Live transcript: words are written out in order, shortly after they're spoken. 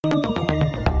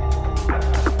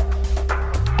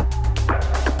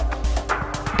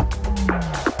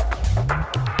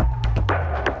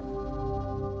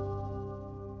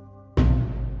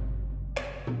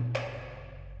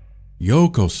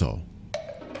Yokoso.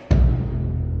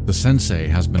 The sensei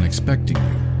has been expecting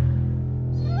you.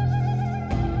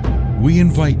 We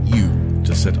invite you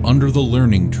to sit under the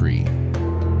learning tree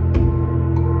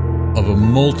of a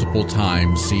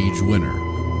multiple-time Siege winner.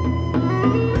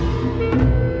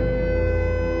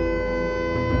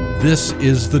 This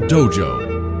is the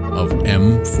dojo of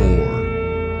M4.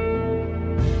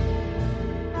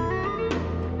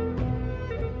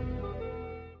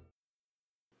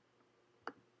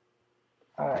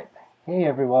 Alright, hey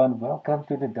everyone, welcome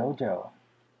to the dojo.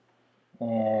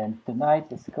 And tonight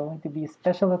is going to be a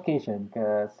special occasion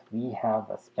because we have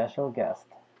a special guest.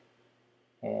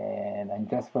 And I'm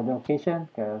dressed for the occasion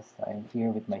because I'm here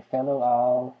with my fellow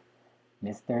owl,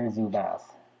 Mr. Zubas.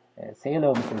 Say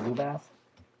hello, Mr. Zubas.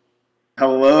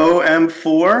 Hello,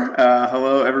 M4.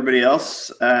 Hello, everybody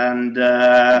else. And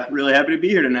really happy to be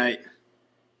here tonight.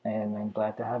 And I'm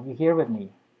glad to have you here with me.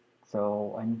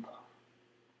 So I'm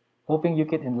hoping you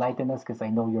can enlighten us because I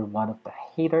know you're one of the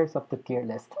haters of the tier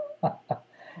list.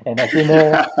 And as you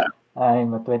know,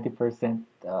 I'm a 20%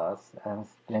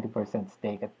 20%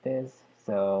 stake at this,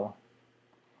 so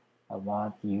I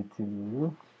want you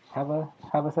to have a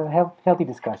healthy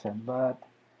discussion. But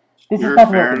this is You're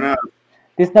not fair working. enough.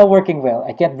 This is not working well.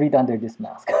 I can't breathe under this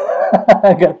mask.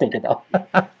 I gotta take it off.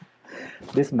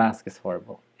 This mask is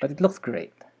horrible, but it looks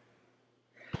great.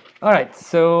 All right,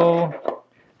 so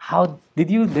how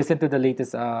did you listen to the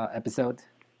latest episode?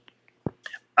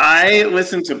 I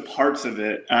listened to parts of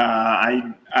it.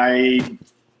 I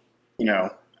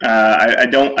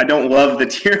don't love the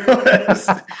tier list.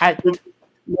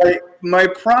 My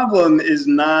problem is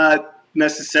not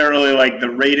necessarily like the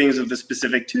ratings of the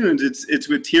specific tunes. It's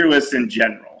with tier lists in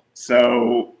general.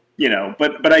 So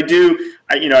but I do.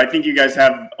 I think you guys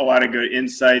have a lot of good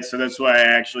insights. So that's why I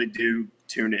actually do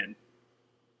tune in.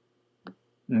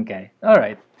 Okay, all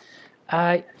right.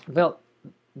 Well,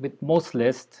 with most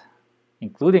lists,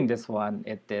 including this one,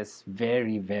 it is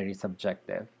very, very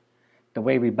subjective. The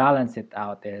way we balance it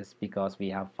out is because we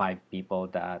have five people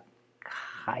that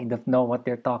kind of know what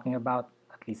they're talking about.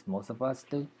 At least most of us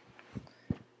do.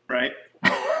 Right.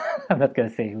 I'm not gonna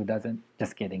say who doesn't.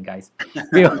 Just kidding, guys.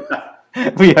 We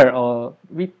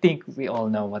we think we all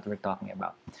know what we're talking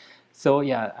about. So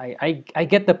yeah, I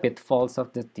get the pitfalls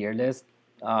of the tier list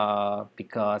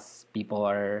because people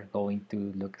are going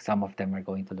to look. Some of them are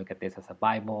going to look at this as a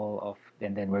bible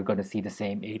and then we're going to see the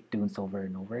same 8 tunes over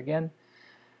and over again.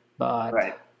 But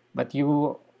Right. but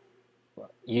you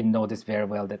know this very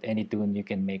well that any tune you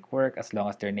can make work as long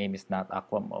as their name is not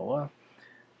Aquamoa.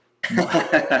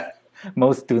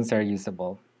 Most tunes are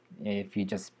usable if you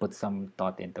just put some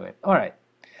thought into it. All right.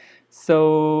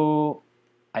 So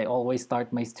I always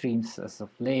start my streams as of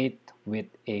late with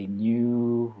a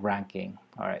new ranking.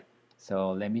 All right.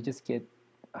 So let me just get.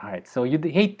 All right. So you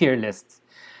hate tier lists.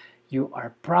 You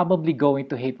are probably going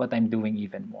to hate what I'm doing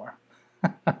even more.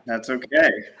 That's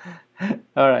okay.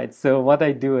 All right. So what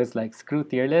I do is like screw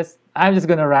tier list. I'm just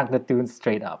gonna rank the tunes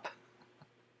straight up.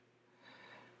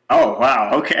 Oh,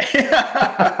 wow. Okay.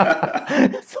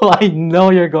 So I know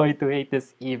you're going to hate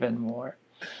this even more.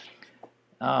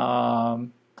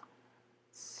 Um,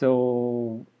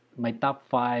 so my top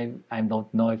five, I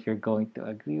don't know if you're going to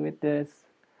agree with this,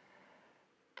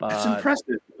 That's but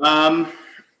impressive. I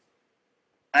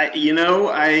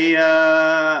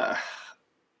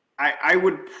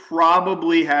would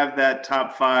probably have that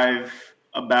top five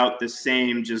about the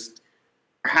same, just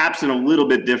perhaps in a little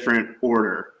bit different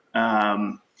order.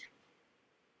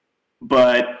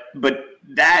 But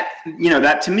that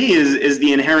that to me is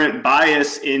the inherent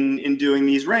bias in doing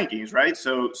these rankings, right?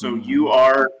 So you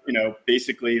are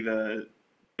basically the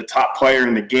top player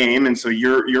in the game, and so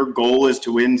your goal is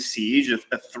to win Siege, a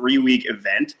 3-week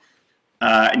event,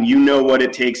 and you know what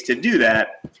it takes to do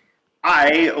that.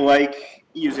 I like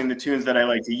using the tunes that I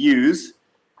like to use.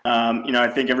 I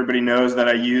think everybody knows that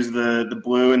I use the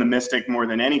blue and the mystic more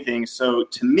than anything. So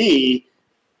to me,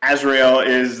 Azrael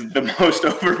is the most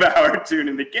overpowered tune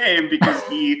in the game because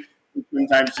he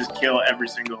sometimes just kill every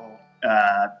single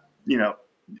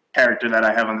character that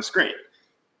I have on the screen.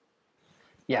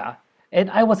 yeah. And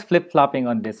I was flip-flopping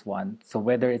on this one. So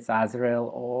whether it's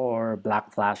Azrael or Black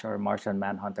Flash or Martian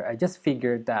Manhunter, I just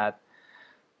figured that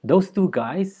those two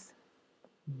guys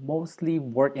mostly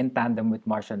work in tandem with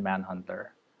Martian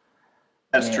Manhunter.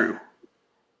 That's And, true.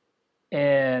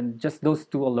 and just those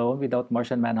two alone without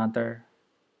Martian Manhunter,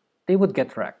 they would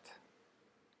get wrecked.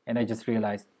 And I just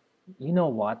realized, you know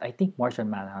what? I think Martian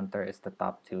Manhunter is the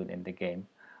top tune in the game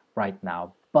right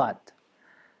now. But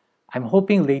I'm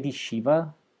hoping Lady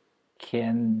Shiva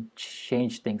can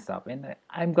change things up. And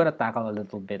I'm going to tackle a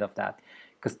little bit of that.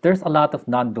 because there's a lot of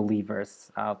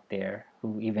non-believers out there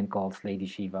who even calls Lady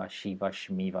Shiva Shiva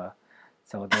Shmiva.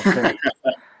 So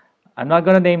I'm not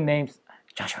gonna name names,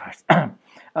 Joshua,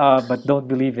 but don't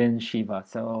believe in Shiva.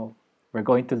 So we're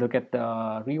going to look at the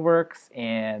reworks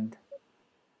and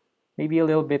maybe a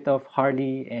little bit of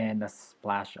Harley and a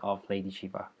splash of Lady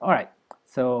Shiva. All right.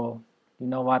 So you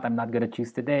know what? I'm not gonna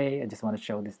choose today. I just want to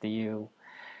show this to you.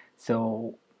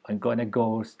 So I'm gonna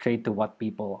go straight to what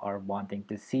people are wanting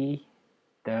to see,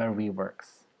 the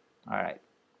reworks. All right.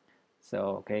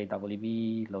 So okay,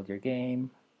 WB, load your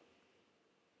game.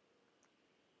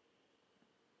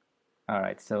 All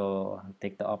right, so I'll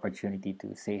take the opportunity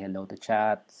to say hello to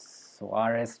chat.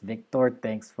 Suarez Victor,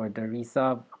 thanks for the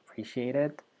resub. Appreciate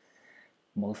it.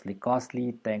 Mostly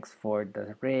costly, thanks for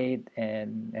the raid.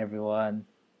 And everyone,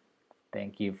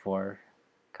 thank you for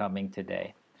coming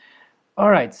today. All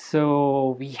right,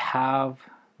 so we have,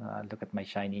 look at my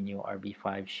shiny new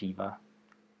RB5 Shiva.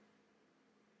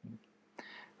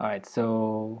 All right,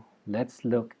 so let's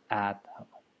look at,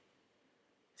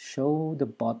 show the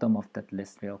bottom of that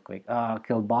list real quick.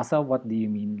 Kilbasa, what do you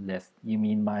mean list? You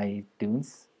mean my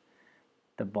tunes?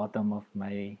 The bottom of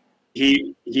my.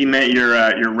 He meant your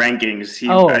rankings.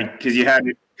 Oh. Because you had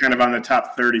it kind of on the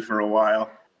top 30 for a while.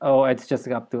 Oh, it's just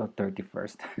up to a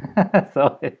 31st.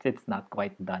 So it's not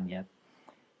quite done yet.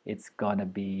 It's gonna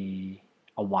be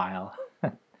a while.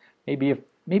 maybe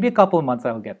a couple months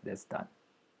I'll get this done.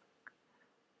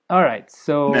 All right,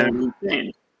 so. That'd be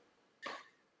insane.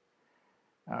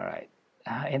 All right.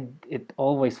 And it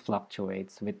always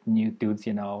fluctuates with new dudes,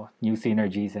 new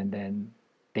synergies, and then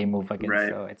they move again. Right.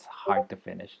 So it's hard to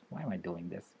finish. Why am I doing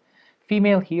this?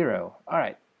 Female hero. All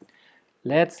right.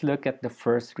 Let's look at the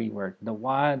first rework, the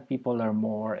one people are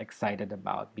more excited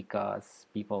about because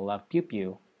people love Pew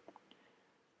Pew.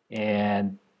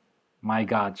 And my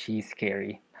God, she's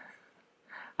scary.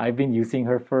 I've been using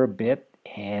her for a bit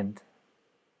and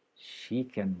she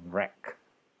can wreck.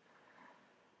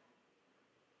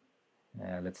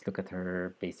 Let's look at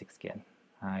her basic skin.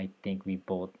 I think we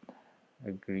both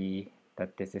agree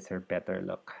that this is her better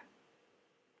look.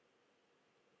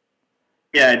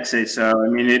 Yeah, I'd say so. I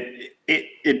mean,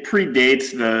 it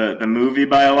predates the movie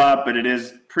by a lot, but it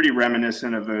is pretty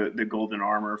reminiscent of the golden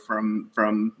armor from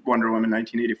Wonder Woman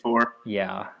 1984.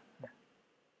 Yeah.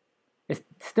 Is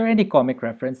there any comic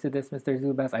reference to this, Mr.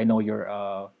 Zubas? I know you're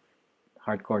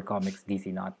hardcore comics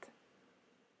DC nut.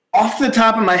 Off the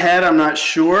top of my head, I'm not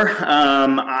sure.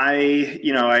 I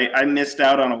missed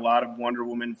out on a lot of Wonder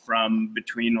Woman from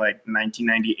between like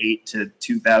 1998 to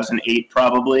 2008,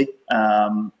 probably.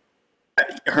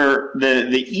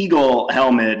 The eagle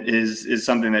helmet is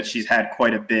something that she's had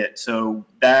quite a bit, so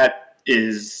that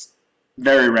is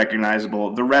very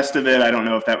recognizable. The rest of it, I don't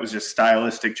know if that was just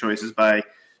stylistic choices by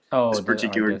this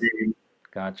particular game.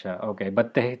 Gotcha. Okay,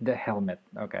 but the helmet.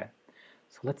 Okay,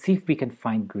 so let's see if we can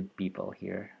find good people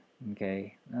here.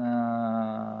 Okay.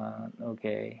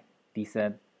 Okay.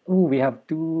 Decent. Ooh, we have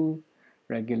 2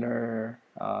 regular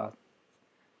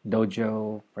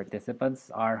dojo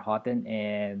participants, R. Houghton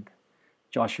and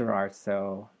Joshua R.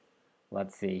 So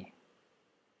let's see.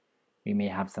 We may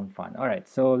have some fun. All right.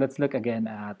 So let's look again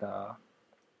at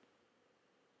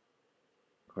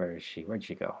where is she? Where'd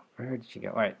she go? Where did she go?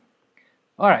 All right.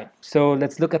 All right. So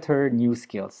let's look at her new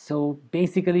skills. So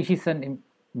basically, she's an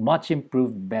much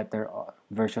improved, better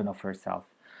version of herself.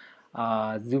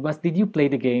 Zubas, did you play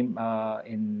the game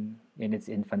in its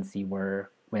infancy,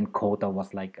 when Kota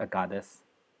was like a goddess?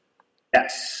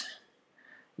 Yes.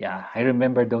 Yeah, I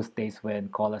remember those days when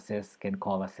call assist can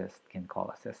call assist can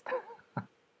call assist.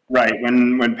 Right,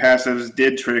 when passives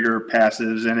did trigger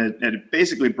passives, and it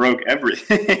basically broke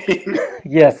everything.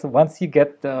 Yes, once you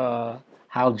get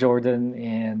Hal Jordan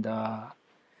and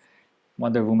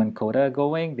Wonder Woman Kota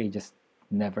going, they just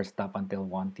never stop until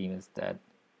one team is dead.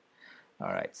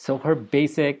 All right, so her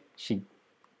basic, she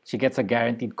gets a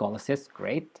guaranteed call assist,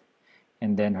 great,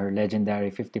 and then her legendary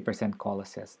 50% call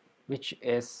assist, which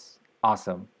is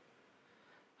awesome.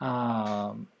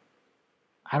 I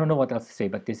don't know what else to say,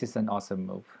 but this is an awesome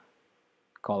move.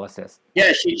 Call assist.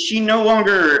 Yeah, she no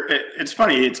longer. It's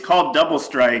funny. It's called double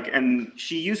strike, and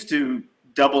she used to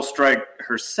double strike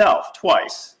herself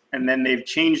twice, and then they've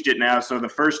changed it now. So the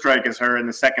first strike is her, and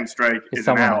the second strike is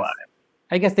an ally. Else.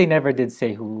 I guess they never did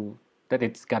say that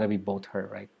it's gotta be both her,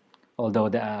 right? Although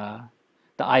the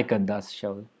icon does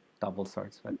show double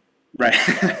swords, but right.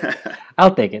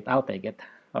 I'll take it. All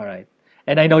right,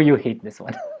 and I know you hate this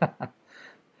one.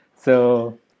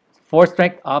 So 4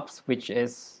 strength ups, which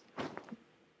is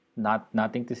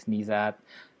nothing to sneeze at.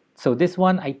 So this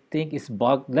one I think is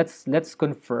bugged. Let's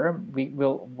confirm. We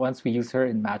will, once we use her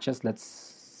in matches. Let's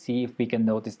see if we can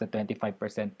notice the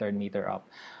 25% turn meter up.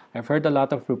 I've heard a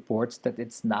lot of reports that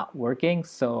it's not working,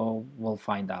 so we'll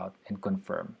find out and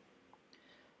confirm.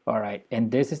 All right, and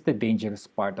this is the dangerous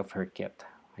part of her kit.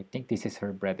 I think this is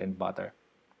her bread and butter.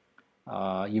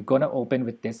 You're gonna open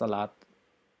with this a lot.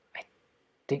 I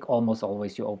think almost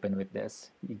always you open with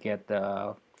this. You get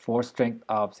the 4 strength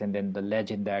ups and then the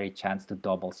legendary chance to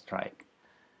double strike,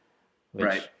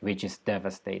 Right. which is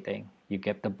devastating. You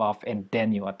get the buff and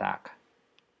then you attack.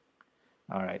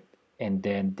 All right, and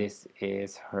then this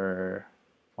is her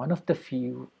one of the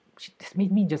few. This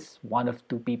made me just one of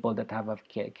two people that have a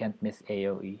can't miss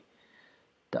AOE.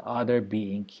 The other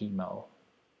being chemo.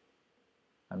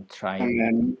 I'm And trying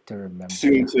then to remember.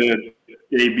 soon to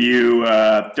debut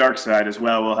Darkseid as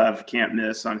well. We'll have Can't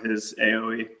Miss on his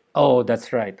AOE. Oh,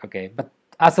 that's right. Okay, but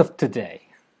as of today,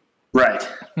 Right.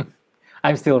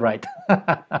 I'm still right.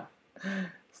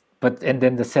 But and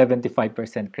then the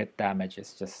 75% crit damage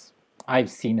is just I've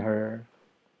seen her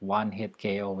one hit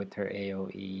KO with her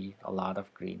AoE, a lot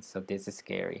of greens, so this is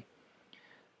scary.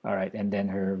 All right, and then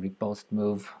her riposte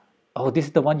move. Oh, this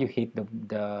is the one you hate.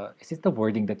 The is this the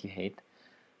wording that you hate?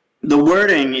 The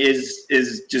wording is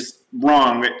just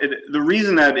wrong. The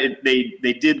reason that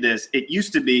they did this, it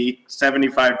used to be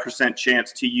 75%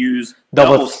 chance to use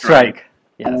double strike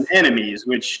on Yes. enemies,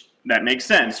 which that makes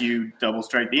sense. You double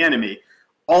strike the enemy.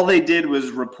 All they did was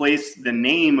replace the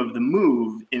name of the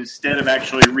move instead of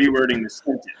actually rewording the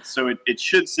sentence. So it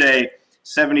should say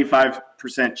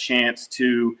 75% chance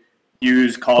to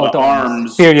use call to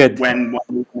arms Period. when one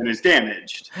movement is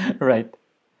damaged. Right.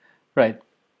 Right.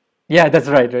 Yeah, that's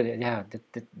right. Right. Yeah,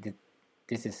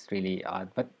 this is really odd,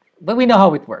 but we know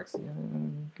how it works.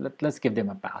 Let's give them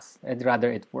a pass. I'd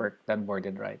rather it work than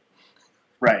worded right.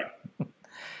 Right.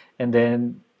 And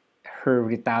then her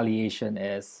retaliation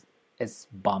is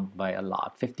bumped by a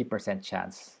lot. 50%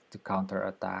 chance to counter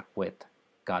attack with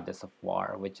Goddess of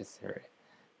War, which is her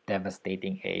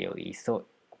devastating AoE. So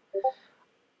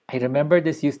I remember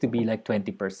this used to be like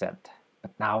 20%,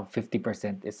 but now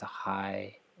 50% is a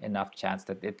high enough chance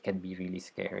that it can be really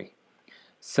scary.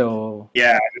 So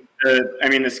Yeah, I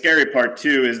mean, the scary part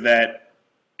too is that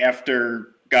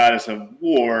after Goddess of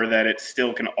War, that it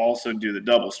still can also do the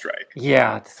double strike.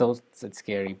 yeah, so it's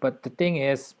scary. But the thing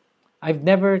is, I've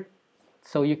never,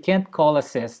 so you can't call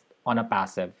assist on a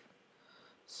passive.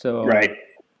 So Right.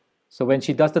 so when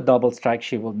she does the double strike,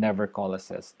 she will never call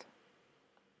assist.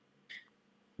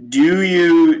 Do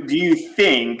you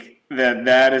think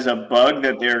that is a bug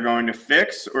that they're going to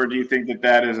fix, or do you think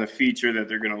that is a feature that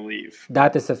they're going to leave?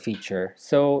 That is a feature.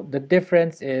 So the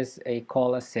difference is a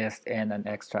call assist and an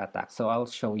extra attack. So I'll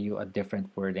show you a different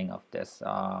wording of this.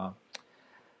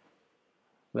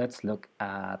 Let's look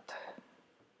at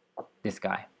this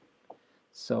guy.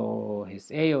 So his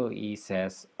AoE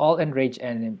says all enraged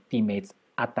enemy teammates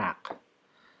attack.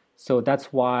 So that's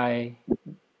why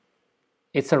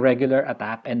it's a regular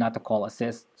attack and not a call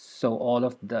assist. So all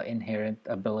of the inherent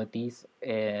abilities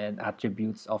and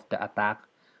attributes of the attack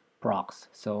procs.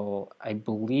 So I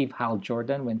believe Hal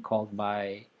Jordan, when called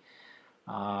by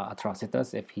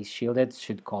Atrocitus, if he's shielded,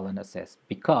 should call an assist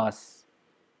because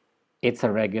it's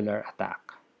a regular attack.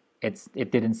 It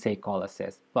didn't say call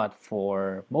assist, but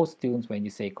for most tunes, when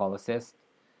you say call assist,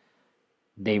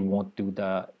 they won't do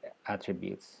the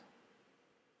attributes.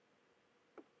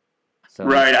 So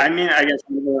Right. I mean, I guess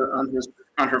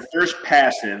on her first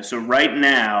passive. So right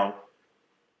now,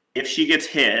 if she gets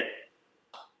hit,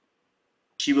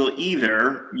 she will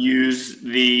either use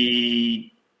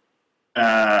the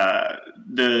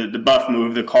buff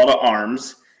move, the call to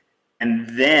arms, and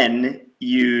then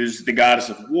use the Goddess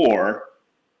of War.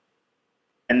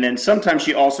 And then sometimes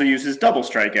she also uses double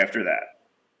strike after that.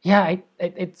 yeah,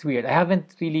 it's weird. I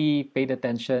haven't really paid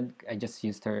attention. I just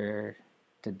used her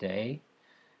today.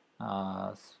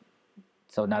 Uh,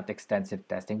 so not extensive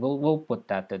testing. We'll put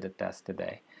that to the test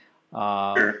today.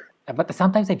 Sure. But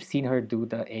sometimes I've seen her do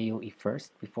the AoE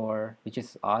first before, which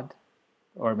is odd,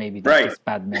 or maybe that's Right. just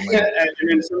bad memory. Yeah, and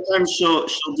then sometimes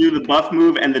she'll do the buff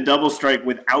move and the double strike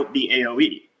without the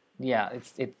AOE. Yeah,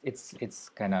 it's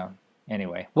kind of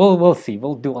anyway. We'll see.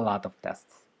 We'll do a lot of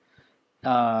tests.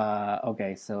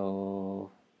 Okay, so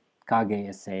Kage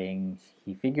is saying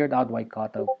he figured out why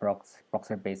Kato procs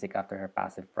are basic after her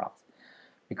passive procs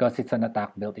because it's an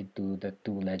attack built into the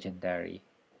two legendary.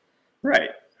 Right.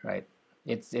 Right.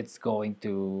 It's going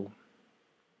to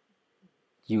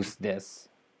use this.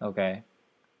 Okay.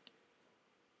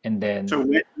 And then So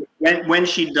when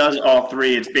she does all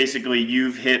three, it's basically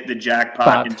you've hit the jackpot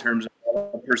Pot. in terms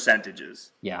of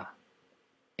percentages. yeah.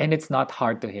 And it's not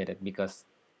hard to hit it because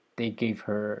they gave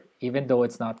her, even though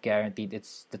it's not guaranteed,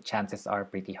 it's the chances are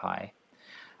pretty high.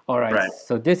 All right, Right.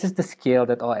 so this is the skill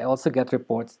that I also get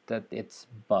reports that it's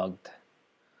bugged.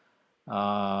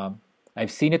 I've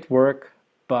seen it work,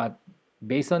 but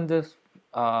based on the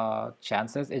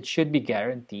chances, it should be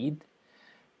guaranteed.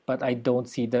 But I don't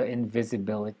see the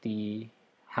invisibility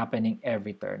happening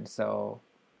every turn. So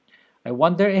I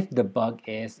wonder if the bug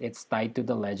is it's tied to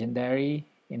the legendary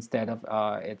instead of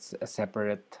it's a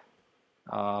separate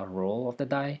roll of the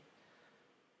die.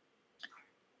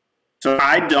 So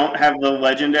I don't have the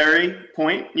legendary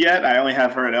point yet. I only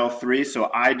have her at L3,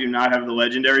 so I do not have the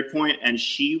legendary point. And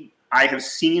I have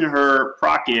seen her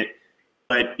proc it,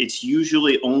 but it's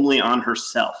usually only on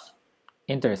herself.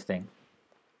 Interesting.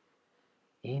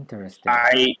 Interesting.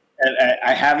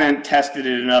 I haven't tested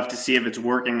it enough to see if it's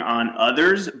working on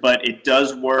others, but it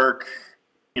does work,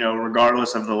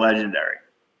 regardless of the legendary.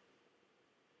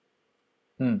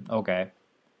 Okay.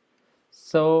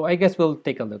 So I guess we'll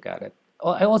take a look at it.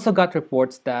 I also got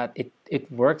reports that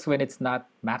it works when it's not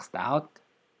maxed out,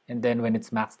 and then when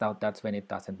it's maxed out, that's when it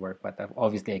doesn't work. But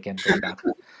obviously, I can't go back.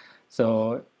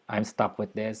 So I'm stuck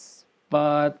with this.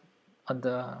 But on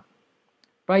the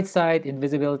bright side,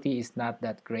 invisibility is not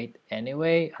that great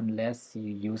anyway, unless you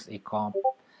use a comp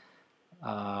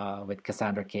with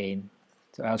Cassandra Cain.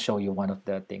 So I'll show you one of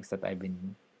the things that I've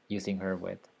been using her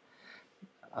with.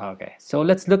 Okay, so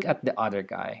let's look at the other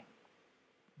guy,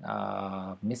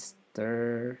 Mr.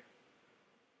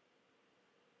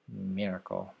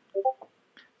 Miracle.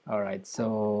 All right,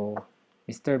 so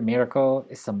Mr. Miracle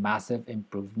is a massive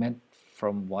improvement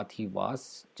from what he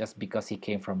was just because he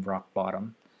came from rock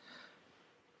bottom.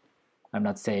 I'm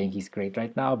not saying he's great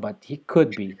right now, but he could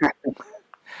be.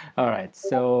 All right,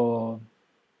 so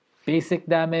basic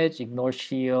damage, ignore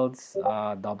shields,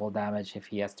 double damage if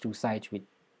he has true sight,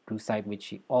 which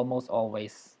he almost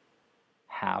always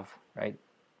have, right?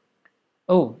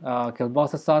 Oh,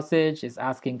 Kielbasa Sausage is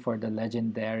asking for the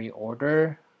legendary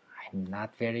order. I'm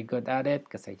not very good at it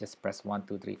because I just press 1,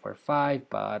 2, 3, 4, 5,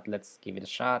 but let's give it a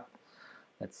shot.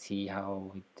 Let's see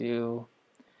how we do.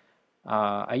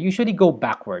 I usually go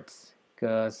backwards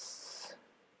because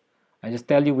I just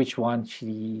tell you which one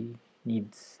she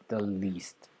needs the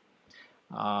least.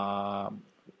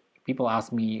 People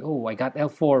ask me, oh, I got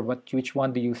L4, which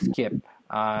one do you skip?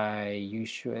 I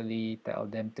usually tell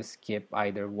them to skip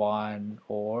either 1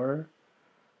 or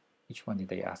which one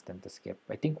did I ask them to skip?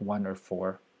 I think 1 or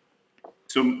 4.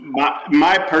 So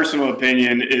my personal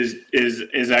opinion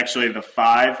is actually the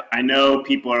 5. I know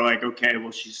people are like, okay,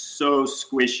 well, she's so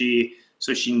squishy,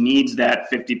 so she needs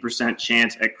that 50%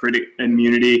 chance at crit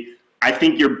immunity. I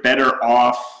think you're better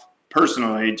off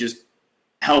personally just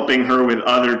helping her with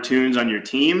other tunes on your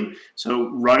team. So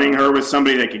running her with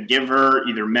somebody that could give her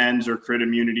either men's or crit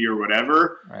immunity or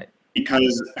whatever. Right.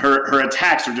 Because her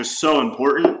attacks are just so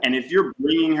important, and if you're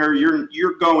bringing her,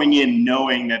 you're going in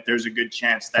knowing that there's a good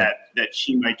chance that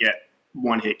she might get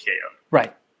one hit KO.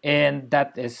 Right, and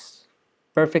that is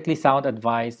perfectly sound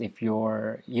advice if you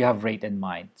have rate in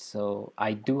mind. So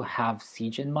I do have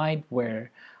Siege in mind, where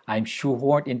I'm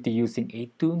shoehorned into using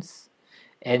 8 tunes,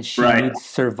 and she needs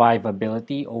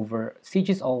survivability over Siege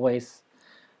is always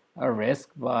a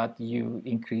risk, but you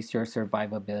increase your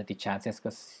survivability chances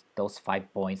because those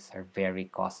 5 points are very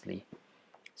costly.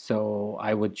 So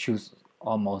I would choose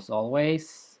almost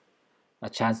always a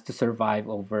chance to survive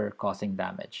over causing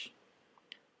damage.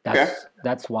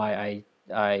 That's why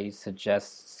I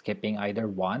suggest skipping either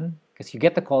 1 because you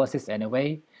get the call assist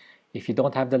anyway. If you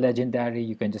don't have the legendary,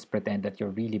 you can just pretend that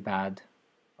you're really bad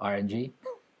RNG.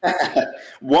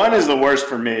 1 is the worst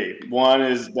for me. 1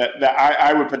 is that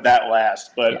I would put that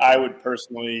last, but I would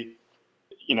personally,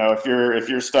 if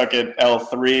you're stuck at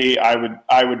L3,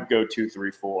 I would go 2,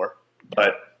 3, 4.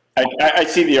 But I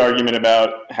see the argument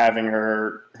about having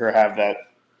her have that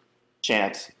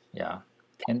chance. Yeah,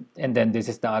 and then this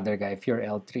is the other guy. If you're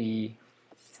L3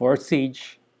 for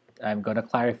Siege, I'm gonna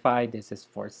clarify this is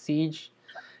for Siege,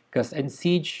 because in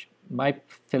Siege my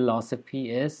philosophy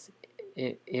is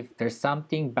if there's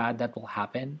something bad that will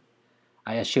happen,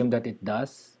 I assume that it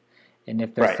does. And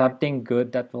if there's something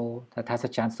good that has a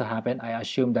chance to happen, I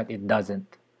assume that it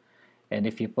doesn't. And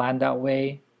if you plan that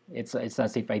way, it's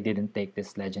as if I didn't take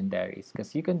this legendaries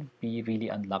because you can be really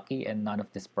unlucky and none of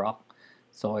this proc.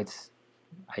 So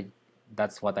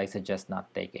that's what I suggest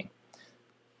not taking.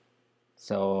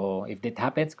 So if it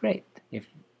happens, great. If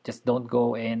just don't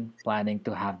go in planning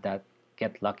to have that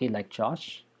get lucky like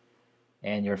Josh,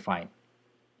 and you're fine.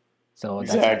 So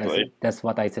that's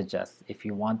what I suggest. If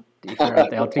you're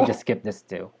at L3, just skip this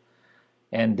too.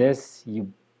 And this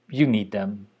you need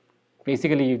them.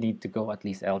 Basically, you need to go at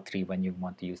least L3 when you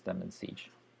want to use them in Siege.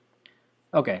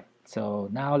 Okay, so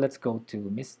now let's go to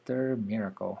Mr.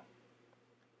 Miracle.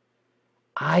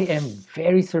 I am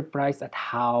very surprised at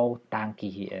how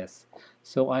tanky he is.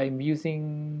 So I used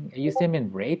him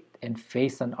in Wraith and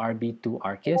faced an RB2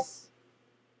 Arcus,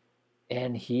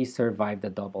 and he survived the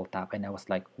double tap, and I was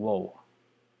like, whoa.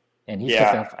 And he's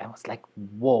just Yeah, I was like,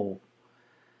 whoa,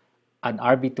 an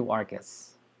RB2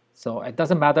 Arcus. So it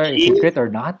doesn't matter if he he crit or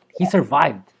not, he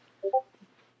survived.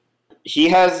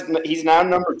 he's now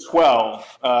number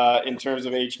 12 in terms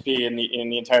of HP in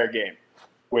the entire game,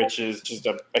 which is just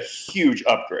a huge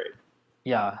upgrade.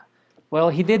 Yeah. Well,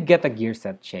 he did get a gear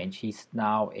set change. He's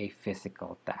now a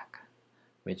physical attack,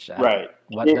 which Right.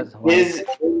 what does why? His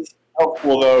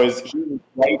helpful though is he's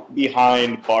right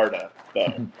behind Barda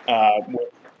though.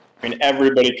 I mean,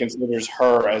 everybody considers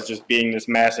her as just being this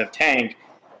massive tank,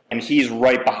 and he's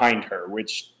right behind her,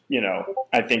 which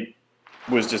I think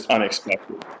was just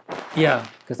unexpected. Yeah,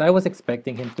 because I was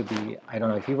expecting him to be, I don't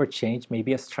know, if he were changed,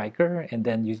 maybe a striker and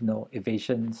then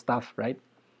evasion stuff, right?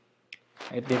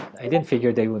 I didn't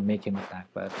figure they would make him attack,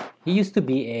 but he used to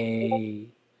be a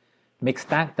mixed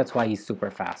tank. That's why he's super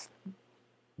fast.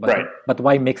 Right. But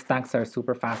why mixed tanks are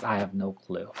super fast, I have no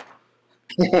clue.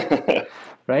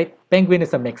 Right? Penguin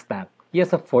is a mixed tank. He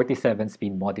has a 47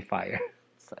 speed modifier.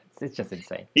 So it's just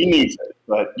insane. He needs it,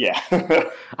 but yeah.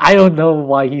 I don't know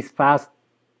why he's fast.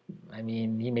 I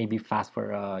mean, he may be fast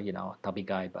for tubby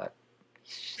guy, but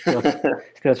still,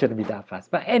 still shouldn't be that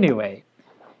fast. But anyway,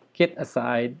 kit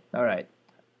aside, all right.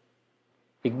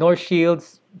 Ignore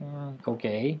shields,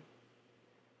 okay.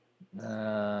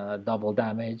 Double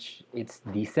damage, it's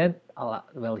decent.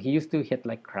 Well, he used to hit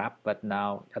like crap, but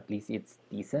now at least it's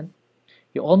decent.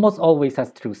 He almost always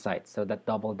has true sight, so that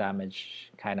double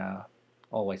damage kind of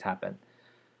always happen.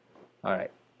 All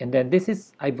right, and then this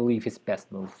is, I believe, his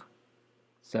best move.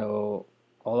 So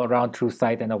all around true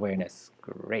sight and awareness,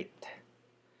 great.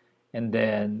 And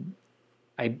then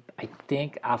I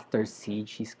think after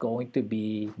Siege, he's going to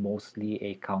be mostly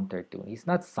a counter toon. He's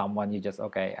not someone you just,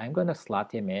 okay, I'm going to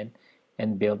slot him in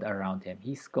and build around him.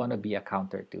 He's going to be a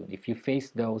counter toon. If you face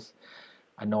those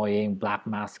annoying Black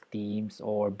Mask teams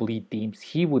or Bleed teams,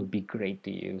 he would be great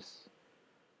to use.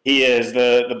 He is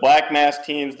the Black Mask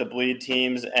teams, the Bleed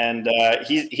teams, and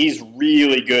he's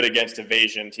really good against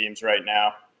evasion teams right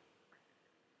now.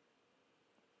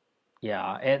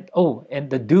 Yeah, and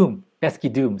the Doom, pesky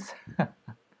Dooms.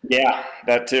 Yeah,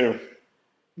 that too.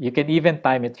 You can even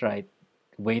time it right.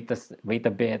 Wait a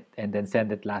bit and then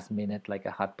send it last minute like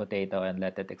a hot potato and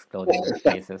let it explode in their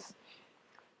faces.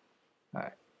 All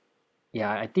right.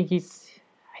 Yeah, I think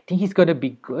he's gonna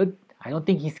be good. I don't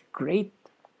think he's great,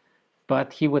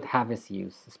 but he would have his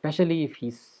use, especially if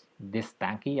he's this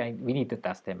tanky. We need to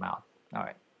test him out. All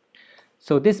right.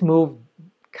 So this move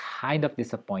kind of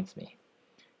disappoints me.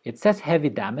 It says heavy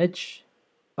damage,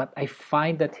 but I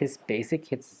find that his basic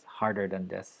hits harder than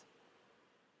this.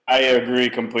 I agree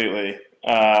completely.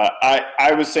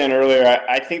 I was saying earlier,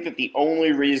 I think that the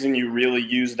only reason you really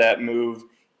use that move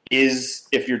is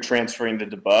if you're transferring the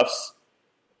debuffs.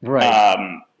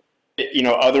 Right.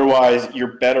 Otherwise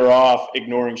you're better off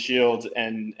ignoring shields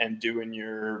and doing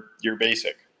your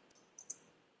basic.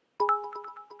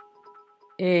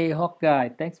 Hey, Hawkeye,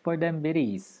 thanks for them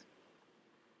biddies.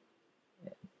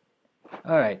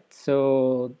 All right,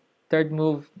 so third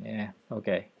move, yeah,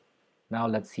 okay. Now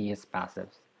let's see his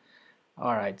passives.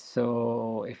 All right,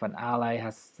 so if an ally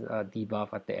has a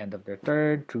debuff at the end of their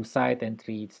turn, True Sight and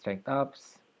 3 strength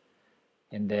ups,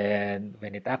 and then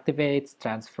when it activates,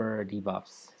 transfer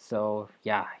debuffs. So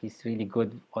yeah, he's really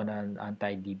good on an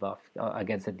anti-debuff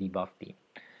against a debuff team.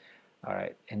 All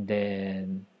right, and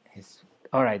then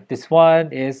all right, this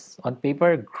one is on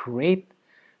paper great.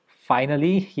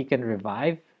 Finally, he can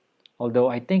revive. Although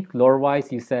I think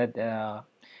lore-wise, you said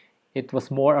it was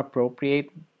more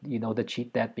appropriate, the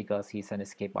cheat death because he's an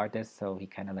escape artist, so he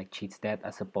kind of like cheats death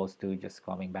as opposed to just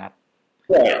coming back.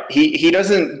 Right. He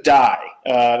doesn't die.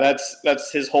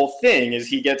 That's his whole thing. Is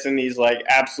he gets in these like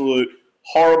absolute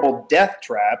horrible death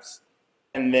traps,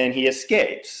 and then he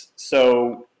escapes.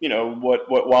 So what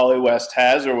Wally West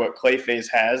has or what Clayface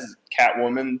has,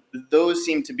 Catwoman, those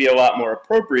seem to be a lot more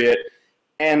appropriate,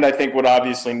 and I think would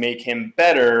obviously make him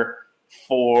better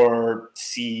for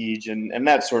Siege and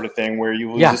that sort of thing, where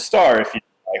you lose a star if you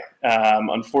die.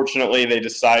 Unfortunately, they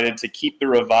decided to keep the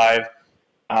revive.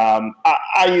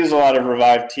 I use a lot of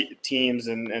revive teams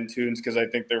and tunes because I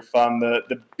think they're fun.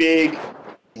 The big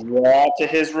draw to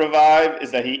his revive is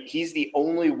that he's the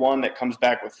only one that comes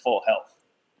back with full health.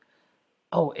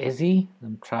 Oh, is he?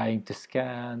 I'm trying to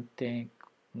scan, think.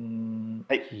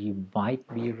 You might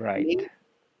be right.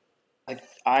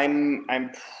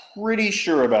 I'm pretty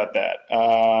sure about that.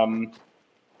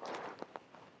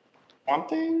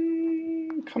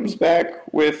 Something comes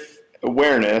back with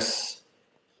awareness,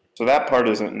 so that part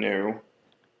isn't new.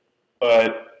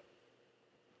 But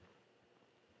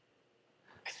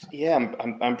yeah,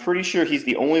 I'm pretty sure he's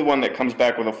the only one that comes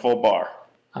back with a full bar.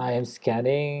 I am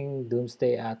scanning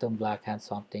Doomsday, Atom, Black Hand,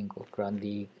 Swamp Thing,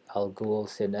 Grundy, Al Ghul,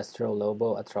 Sinestro,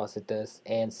 Lobo, Atrocitus,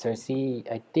 and Cersei.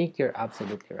 I think you're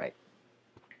absolutely right.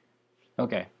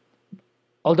 Okay.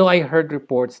 Although I heard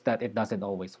reports that it doesn't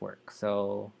always work,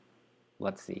 so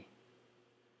let's see.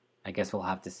 I guess we'll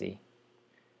have to see.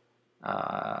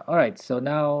 All right, so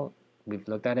now we've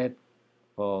looked at it.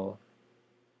 We'll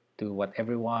do what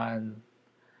everyone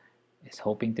is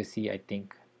hoping to see. I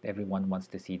think everyone wants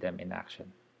to see them in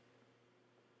action.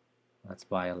 Let's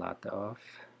buy a lot of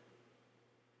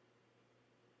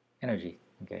energy.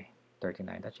 Okay,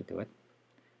 39, that should do it.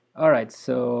 All right,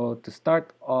 so to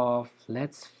start off,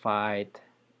 let's fight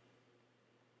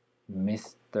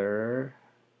Mr.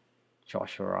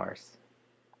 Joshua.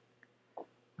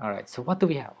 All right, so what do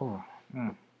we have? Oh,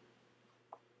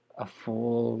 a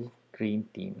full green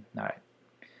team. All right,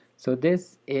 so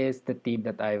this is the team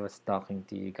that I was talking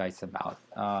to you guys about.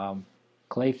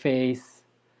 Clayface,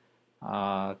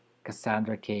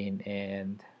 Cassandra Cain,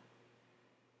 and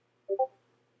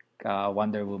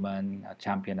Wonder Woman, a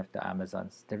champion of the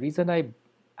Amazons. The reason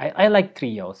I like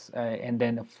trios, and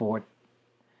then a fourth,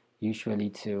 usually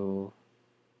to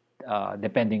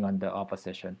depending on the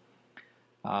opposition.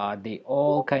 They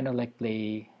all kind of like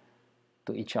play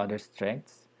to each other's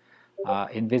strengths.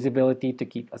 Invisibility to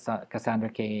keep Cassandra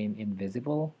Cain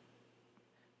invisible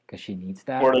because she needs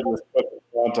that. Or to just put the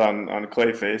front on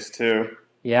Clayface too.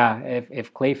 Yeah,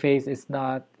 if Clayface is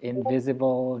not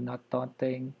invisible, not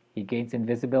taunting, he gains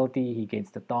invisibility, he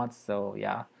gains the taunts. So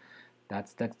yeah,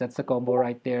 that's a combo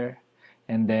right there.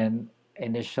 And then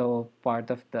initial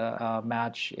part of the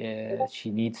match is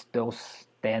she needs those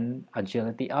 10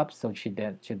 agility up so she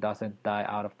doesn't die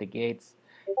out of the gates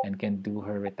and can do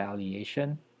her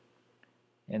retaliation.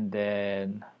 And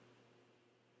then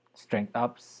strength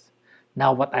ups.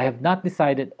 Now what I have not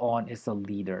decided on is a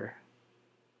leader.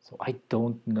 So I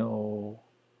don't know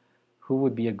who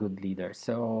would be a good leader.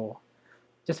 So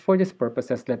just for these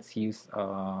purposes, let's use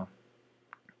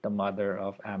the mother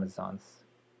of Amazons.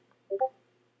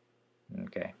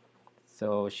 Okay,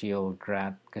 so she'll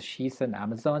grant, because she's an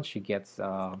Amazon, she gets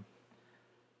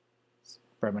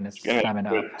permanent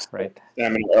stamina up, right?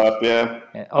 Stamina up, yeah.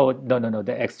 And, oh, no,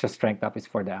 the extra strength up is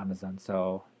for the Amazon.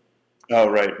 So. Oh,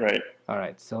 right. All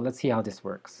right, so let's see how this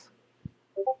works.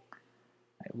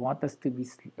 I want us to be.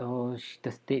 Oh,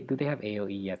 do they have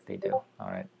AOE? Yes, they do. All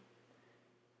right.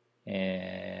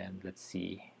 And let's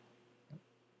see.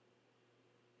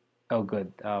 Oh,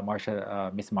 good.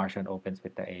 Miss Martian opens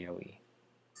with the AOE.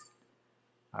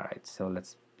 All right, so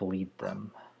let's bleed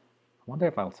them. I wonder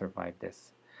if I'll survive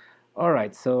this. All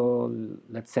right, so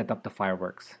let's set up the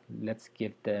fireworks. Let's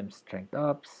give them strength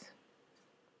ups.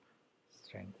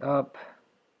 Strength up.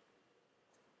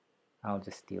 I'll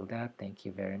just steal that. Thank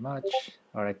you very much.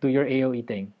 All right, do your AOE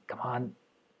thing. Come on.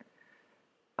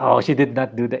 Oh, she did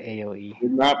not do the AOE.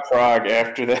 Did not prog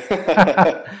after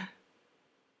that.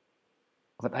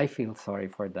 But I feel sorry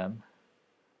for them.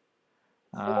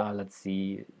 Let's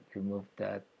see. Remove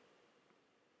that.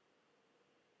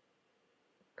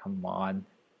 Come on.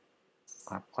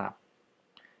 Clap, clap.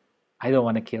 I don't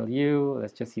want to kill you.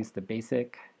 Let's just use the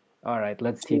basic. All right,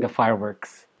 let's see the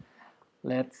fireworks.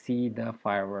 Let's see the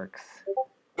fireworks.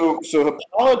 So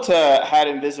Hippolyta had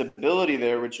invisibility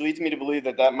there, which leads me to believe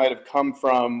that might have come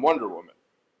from Wonder Woman.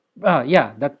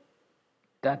 Yeah,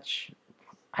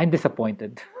 I'm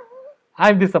disappointed.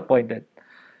 I'm disappointed.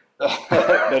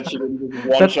 That she didn't just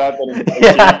one shot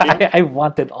that. Yeah, I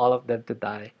wanted all of them to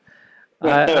die.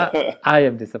 I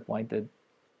am disappointed.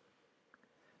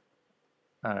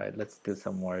 All right, let's do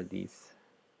some more of these.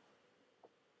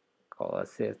 Call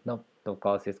assist. Nope, don't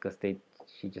call assist because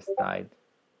she just died.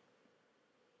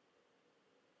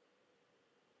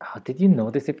 Oh, did you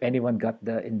notice if anyone got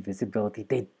the invisibility?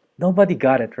 Nobody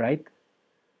got it, right?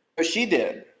 But she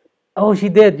did. Oh, she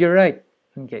did. You're right.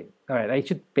 Okay. All right. I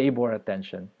should pay more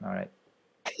attention. All right.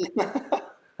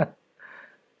 All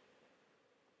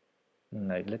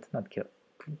right. Let's not kill.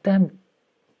 Damn.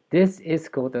 This is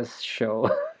Kota's show.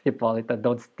 Hippolyta,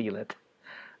 don't steal it.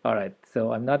 All right.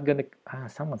 So I'm not gonna.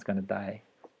 Someone's gonna die.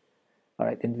 All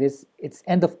right. And it's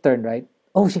end of turn, right?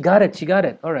 Oh, she got it. She got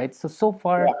it. All right. So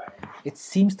far, it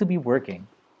seems to be working.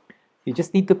 You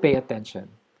just need to pay attention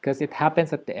because it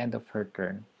happens at the end of her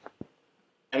turn.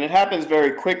 And it happens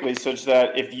very quickly, such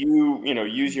that if you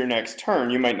use your next turn,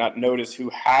 you might not notice who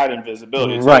had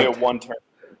invisibility. It's only a one turn.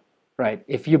 Right.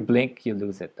 If you blink, you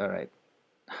lose it. All right.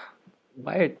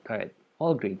 All right.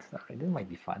 All greens. All right. This might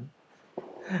be fun.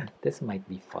 This might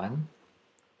be fun.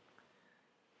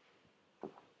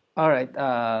 All right,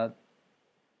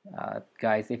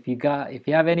 guys, if you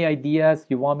have any ideas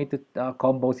you want me to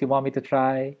combos you want me to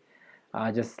try,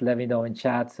 just let me know in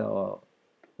chat. So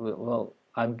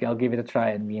I'll give it a try,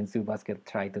 and me and Subas can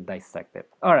try to dissect it.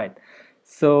 All right,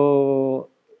 so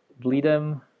bleed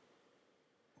them,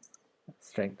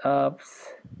 strength ups,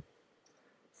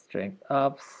 strength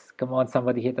ups. Come on,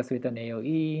 somebody hit us with an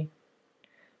AOE.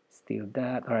 Steal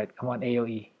that. All right, come on,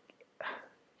 AOE.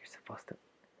 You're supposed to.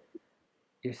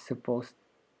 You're supposed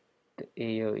to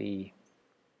AOE.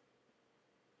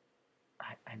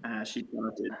 She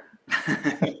taunted.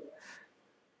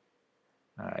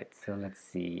 All right, so let's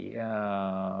see.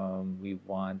 We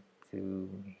want to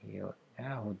heal.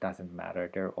 Yeah, who doesn't matter?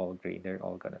 They're all green. They're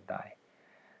all gonna die.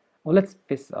 Well, let's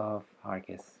piss off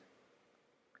Arcus.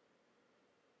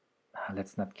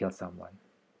 Let's not kill someone.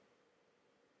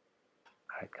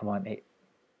 All right, come on.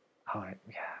 All right,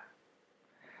 yeah.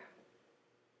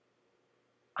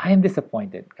 I am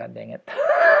disappointed. God dang it.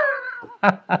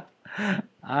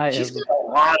 She's got a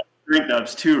lot of strength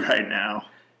ups too right now.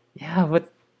 Yeah,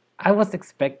 but I was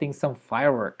expecting some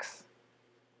fireworks.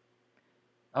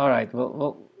 All right,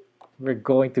 well, we're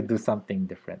going to do something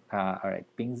different. All right,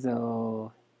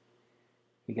 Pingzo,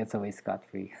 he gets away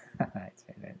scot-free. It's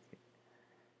fine.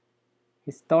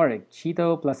 Historic,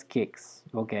 Cheeto plus kicks.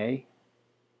 Okay.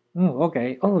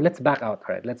 Okay. Oh, let's back out.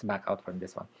 All right, let's back out from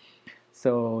this one.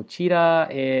 So Cheetah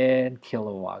and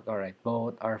Kilowog. All right,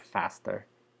 both are faster.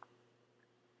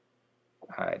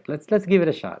 All right, let's give it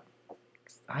a shot.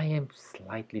 I am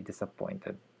slightly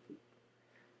disappointed.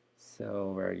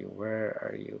 So where are you? Where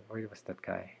are you? Where was that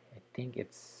guy? I think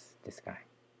it's this guy.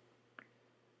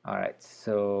 All right,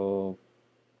 so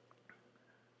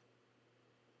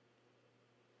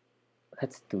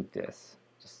let's do this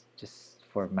just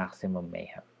for maximum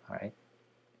mayhem. All right.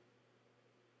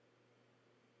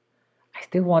 I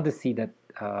still want to see that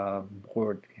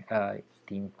board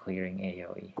team clearing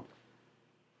AOE.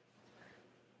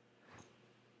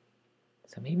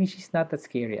 So maybe she's not that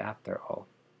scary after all.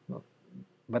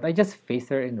 But I just faced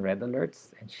her in red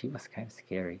alerts and she was kind of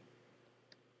scary.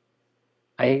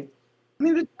 I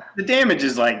mean, the damage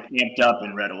is like amped up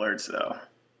in red alerts though.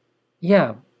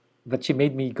 Yeah, but she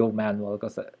made me go manual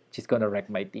because she's gonna wreck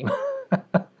my team.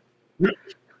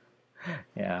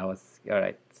 Yeah, I was all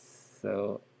right.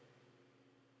 So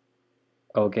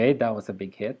okay, that was a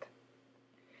big hit.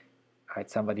 All right,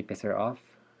 somebody piss her off.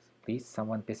 Please,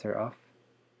 someone piss her off.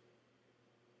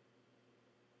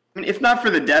 I mean, if not for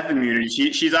the death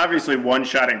immunity, she's obviously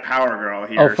one-shotting Power Girl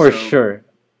here. Oh, for sure.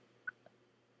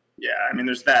 Yeah, I mean,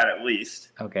 there's that at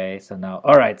least. Okay, so now,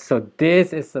 all right, so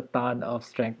this is a ton of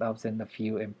strength ups and a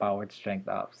few empowered strength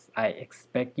ups. I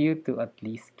expect you to at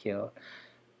least kill.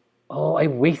 Oh, I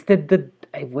wasted the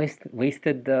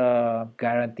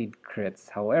guaranteed crits.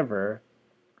 However,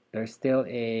 there's still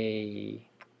a,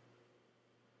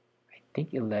 I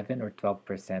think 11 or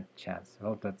 12% chance.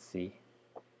 Oh, let's see.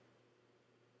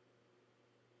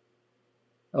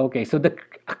 Okay, so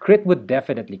a crit would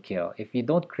definitely kill. If you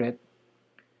don't crit,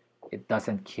 it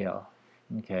doesn't kill.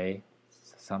 Okay,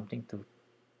 so something to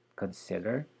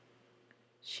consider.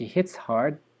 She hits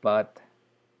hard, but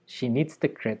she needs the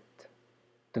crit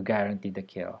to guarantee the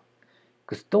kill.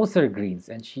 Because those are greens,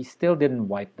 and she still didn't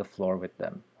wipe the floor with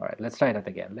them. All right, let's try that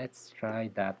again. Let's try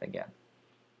that again.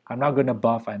 I'm not going to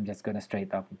buff. I'm just going to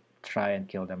straight up try and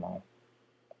kill them all.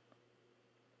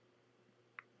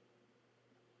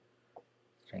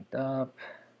 Strength up.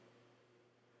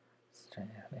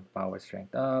 Empower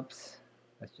strength ups.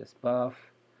 Let's just buff.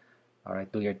 All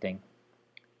right, do your thing.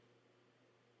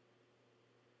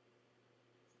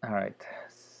 All right,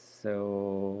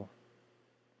 so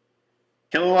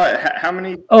Kilowatt, how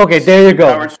many? Okay, there you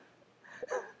go.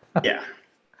 Yeah.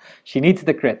 She needs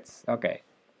the crits. Okay.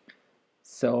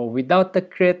 So without the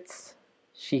crits,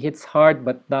 she hits hard,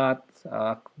 but not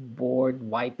board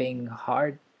wiping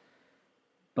hard.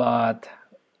 But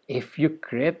if you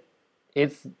crit,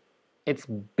 it's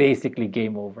basically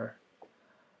game over.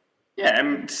 Yeah,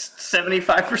 I'm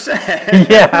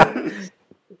 75%.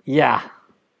 Yeah.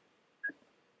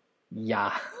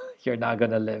 Yeah. You're not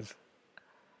gonna live.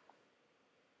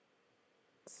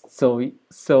 So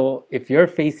if you're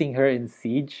facing her in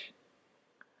siege,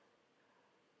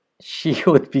 she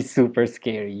would be super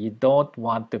scary. You don't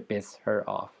want to piss her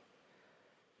off.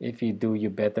 If you do, you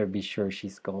better be sure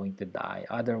she's going to die.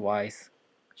 Otherwise,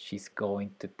 she's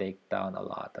going to take down a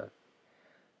lot of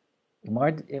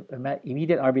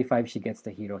immediate RB5. She gets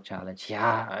the hero challenge.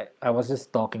 Yeah, I was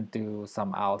just talking to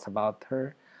some owls about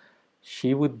her.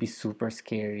 She would be super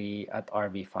scary at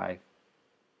RB5.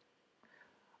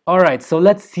 All right, so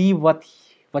let's see what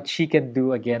she can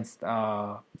do against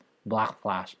Black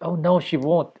Flash. Oh no, she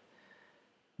won't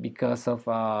because of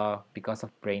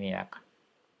Brainiac.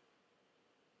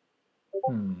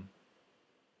 Hmm.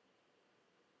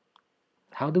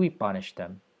 How do we punish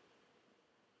them?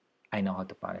 I know how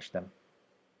to punish them.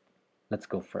 Let's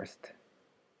go first.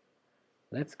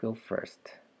 Let's go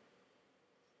first.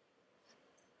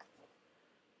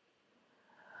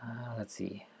 Let's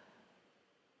see.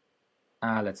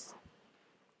 Let's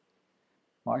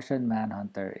Martian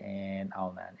Manhunter and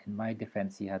Owlman. In my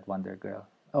defense, he had Wonder Girl.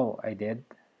 Oh, I did.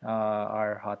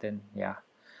 Our Hotten, yeah.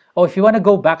 Oh, if you want to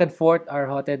go back and forth, our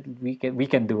Hotten, we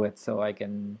can do it. So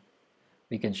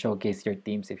we can showcase your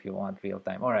teams if you want real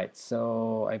time. All right.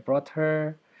 So I brought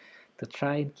her to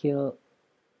try and kill.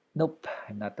 Nope,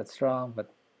 I'm not that strong,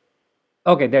 but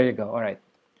okay, there you go. All right.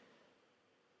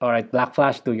 All right, Black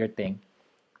Flash, do your thing.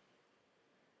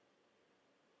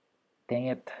 Dang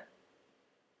it.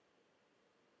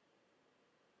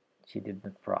 She did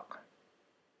not proc.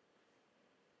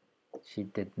 She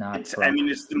did not It's, I proc. mean,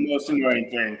 it's the most annoying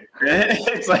thing.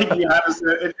 It's like you have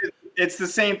it's the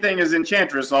same thing as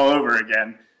Enchantress all over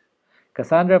again.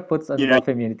 Cassandra puts on You know, buff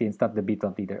immunity and stop the beat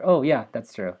of leader. Oh yeah,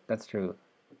 that's true. That's true.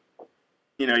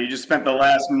 you just spent the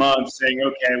last month saying,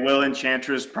 okay, will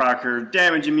Enchantress proc her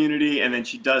damage immunity, and then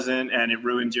she doesn't, and it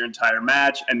ruins your entire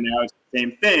match. And now it's the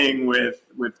same thing with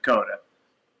Coda.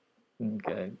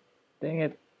 Okay. Dang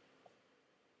it.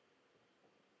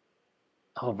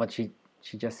 Oh, but she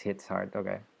just hits hard.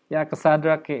 Okay. Yeah,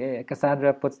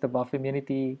 Cassandra puts the buff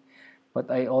immunity,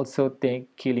 but I also think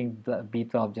killing the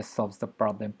B12 just solves the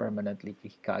problem permanently,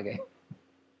 Hikage.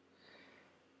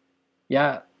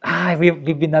 Yeah,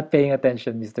 we've been not paying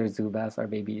attention, Mr. Zubas, or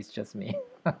maybe it's just me.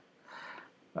 All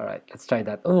right, let's try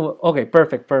that. Oh, okay,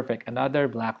 perfect, perfect. Another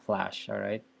Black Flash. All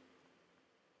right.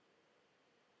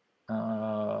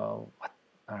 What?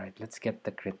 All right, let's get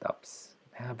the crit ups.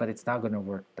 Yeah, but it's not gonna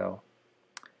work though.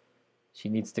 She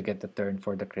needs to get the turn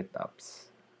for the crit ups.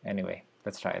 Anyway,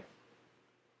 let's try it.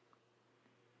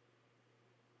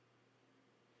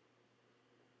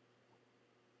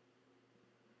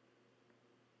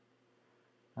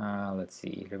 Let's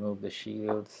see. Remove the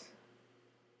shields.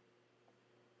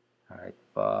 All right,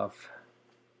 buff,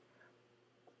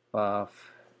 buff,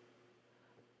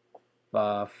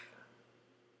 buff.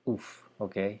 Oof.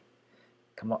 Okay.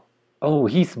 Come on. Oh,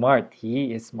 he's smart.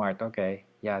 He is smart. Okay.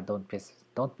 Yeah, don't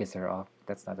piss her off.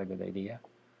 That's not a good idea.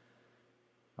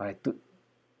 All right, do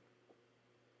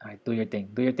your thing.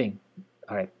 Do your thing.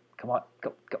 All right. Come on.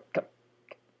 Go, go, go.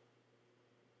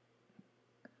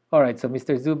 All right, so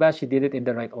Mr. Zubas, she did it in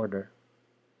the right order.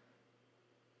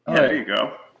 All Yeah, there right. you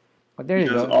go. Oh, there She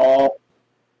you does go. all.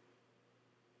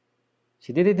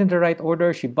 She did it in the right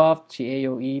order. She buffed, she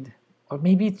AoE'd. Or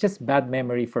maybe it's just bad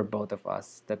memory for both of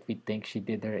us that we think she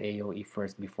did her AoE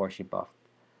first before she buffed.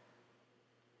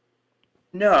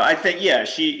 No, I think yeah.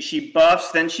 She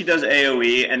buffs, then she does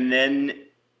AOE, and then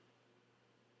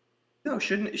no,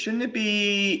 shouldn't it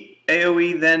be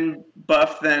AOE then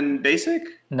buff then basic?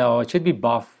 No, it should be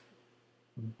buff.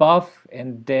 Buff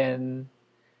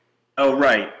Oh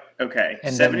right, okay.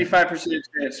 and then 75%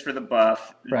 chance for the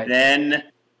buff, right. then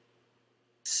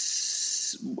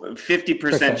 50%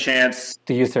 Percent chance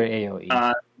to use her AoE.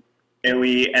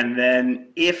 AOE, and then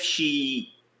if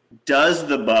she does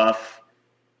the buff,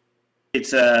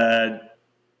 it's a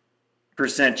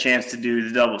percent chance to do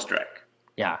the double strike.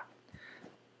 Yeah.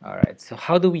 All right. So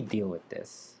how do we deal with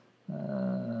this?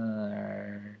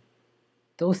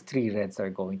 Those three reds are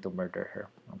going to murder her.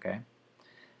 Okay.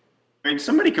 I mean,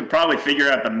 somebody could probably figure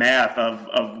out the math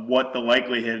of what the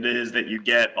likelihood is that you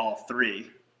get all three.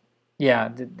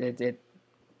 Yeah.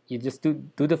 You just do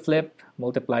the flip,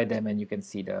 multiply them, and you can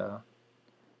see the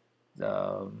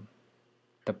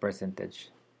the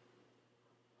percentage.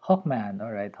 Hawkman.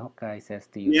 All right. Hawkeye says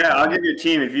to use. Yeah, I'll give you a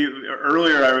team. If you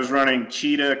earlier, I was running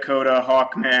Cheetah, Coda,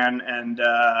 Hawkman, and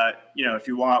if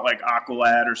you want like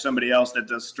Aqualad or somebody else that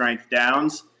does strength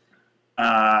downs,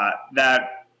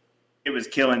 that it was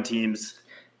killing teams.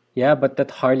 Yeah, but that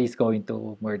Harley's going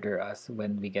to murder us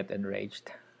when we get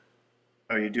enraged.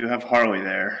 Oh, you do have Harley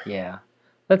there. Yeah.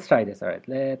 Let's try this. All right,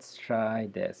 let's try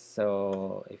this.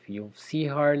 So if you see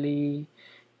Harley,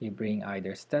 you bring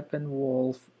either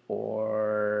Steppenwolf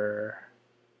or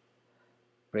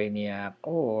Brainiac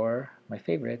or my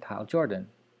favorite, Hal Jordan.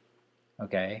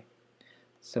 Okay.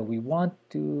 So we want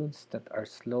tunes that are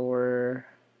slower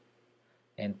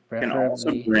and You can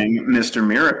also preferably. bring Mr.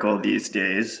 Miracle these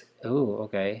days. Oh,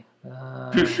 okay.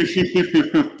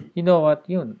 You know what?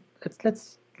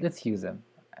 Let's use him.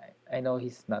 I know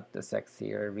he's not the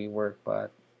sexier rework,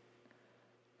 but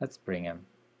let's bring him.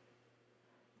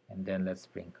 And then let's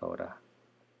bring Coda.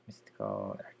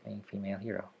 Mystical Arcane female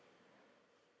hero.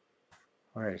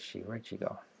 Where is she? Where'd she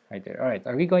go? Right there. All right.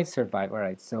 Are we going to survive? All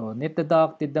right. So Knit the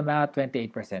Dog did the math,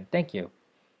 28%. Thank you.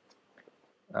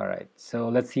 All right. So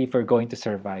let's see if we're going to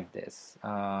survive this.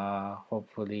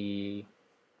 Hopefully.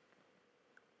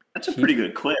 That's a pretty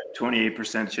good clip.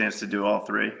 28% chance to do all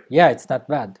three. Yeah, it's not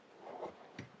bad.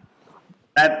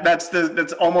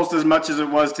 That's almost as much as it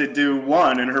was to do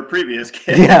one in her previous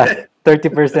kit. Yeah,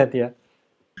 30%. Yeah.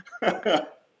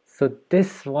 So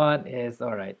this one is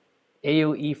all right.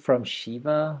 AoE from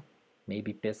Shiva,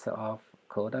 maybe piss off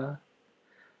Coda,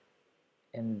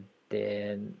 and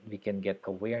then we can get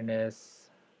awareness.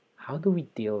 How do we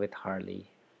deal with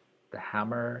Harley? The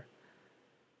hammer,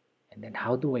 and then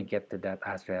how do I get to that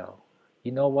Azrael?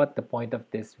 You know what? The point of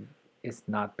this is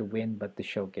not to win, but to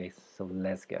showcase. So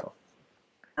let's go.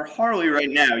 For Harley right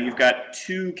now, you've got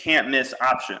 2 can't miss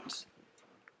options.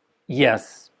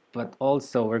 Yes, but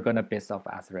also we're gonna piss off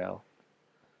Azrael.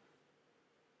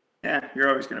 Yeah, you're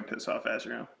always going to piss off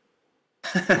Azrael.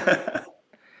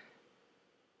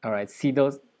 All right, see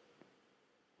those?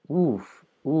 Oof,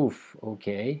 oof,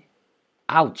 okay.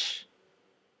 Ouch.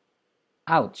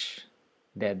 Ouch.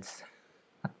 Deads.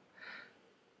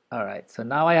 All right, so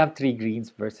now I have 3 greens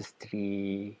versus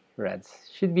 3 reds.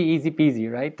 Should be easy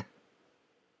peasy, right?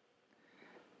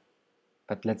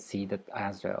 But let's see that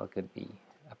Azrael could be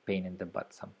a pain in the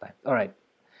butt sometimes. All right,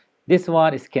 this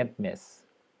one is can't miss.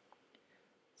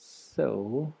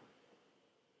 So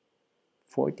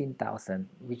 14,000,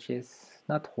 which is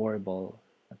not horrible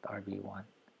at RB1.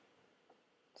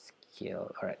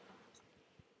 Skill. All right.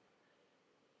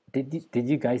 Did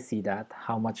you guys see that?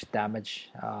 How much damage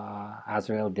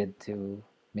Azrael did to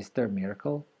Mr.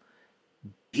 Miracle?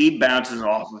 He bounces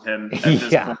off of him at this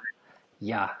Yeah, point.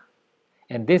 yeah.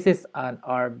 And this is an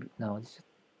RB. No, it's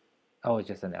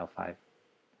just an L5.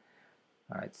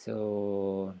 All right,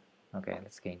 so okay,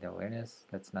 let's gain the awareness.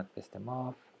 Let's not piss them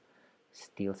off.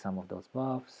 Steal some of those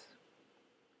buffs.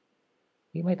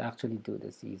 We might actually do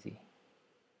this easy.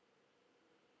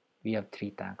 We have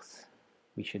 3 tanks.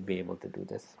 We should be able to do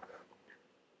this.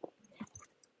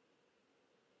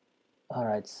 All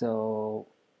right, so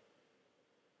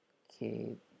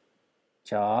okay,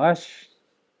 Josh,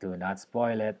 do not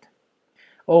spoil it.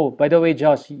 Oh, by the way,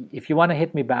 Josh, if you want to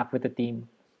hit me back with the team,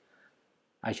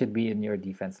 I should be in your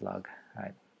defense log. All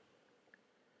right.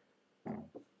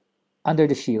 Under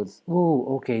the shields.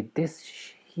 Oh, okay.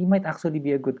 He might actually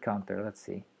be a good counter. Let's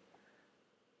see.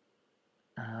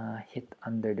 Hit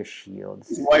under the shields.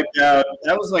 Wiped out.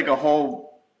 That was like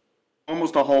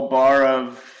almost a whole bar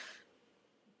of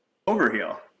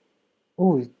overheal.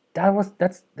 Oh,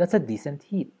 that's a decent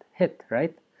hit,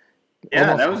 right?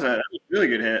 Yeah, Almost, that was a really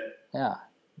good hit. yeah,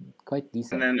 quite And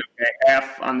decent. then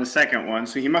half on the second one,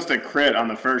 so he must have crit on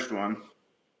the first one.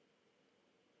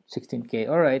 16k.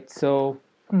 All right, so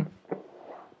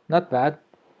not bad,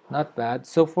 not bad.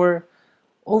 So for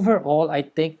overall, I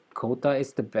think Kota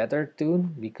is the better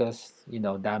tune because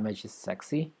damage is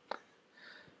sexy.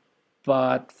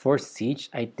 But for Siege,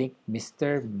 I think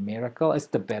Mr. Miracle is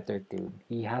the better tune.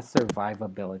 He has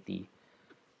survivability.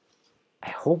 I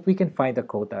hope we can find a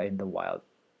Kota in the wild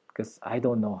because I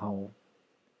don't know how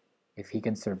if he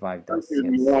can survive those You're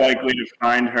hits. more likely to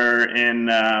find her in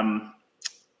the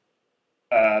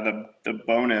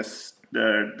bonus,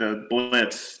 the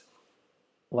blitz.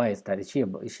 Why is that? Is she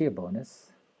a bonus?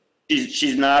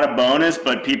 She's not a bonus,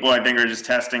 but people I think are just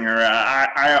testing her.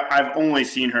 I've only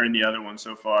seen her in the other one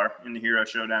so far in the Hero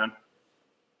Showdown.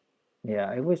 Yeah,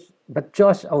 I wish. But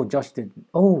Josh, Josh did.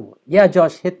 Oh, yeah,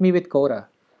 Josh, hit me with Kota.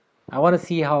 I want to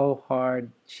see how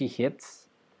hard she hits,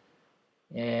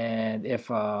 and if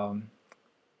ooh,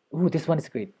 this one is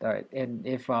great. All right, and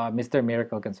if Mr.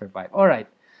 Miracle can survive. All right,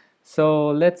 so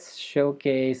let's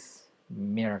showcase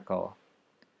Miracle.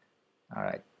 All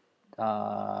right.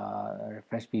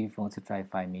 Refresh PV phones to try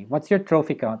find me. What's your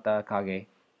trophy count, Kage?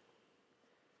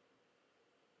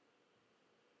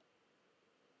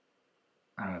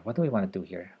 All right, what do we want to do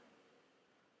here?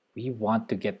 We want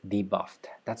to get debuffed.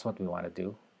 That's what we want to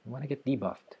do. We want to get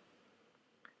debuffed.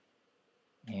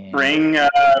 And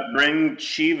Bring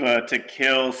Shiva to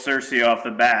kill Cersei off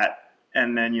the bat,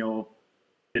 and then you'll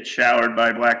get showered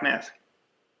by Black Mask.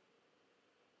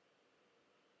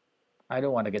 I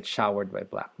don't want to get showered by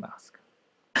Black Mask.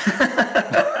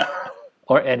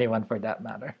 Or anyone for that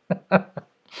matter.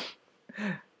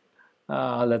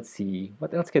 Let's see.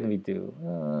 What else can we do?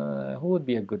 Who would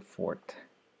be a good fort?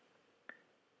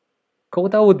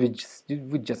 Kota would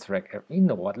just wreck her. You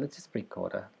know what? Let's just bring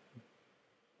Kota.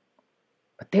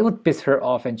 But they would piss her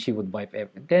off and she would wipe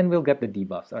everything. Then we'll get the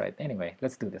debuffs. All right. Anyway,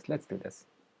 let's do this. Let's do this.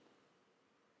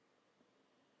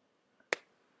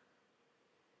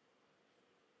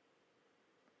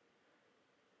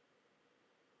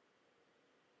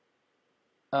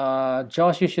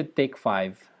 Josh, you should take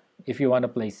 5 if you want to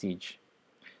play Siege.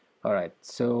 All right,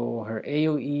 so her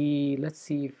AoE, let's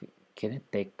see if can it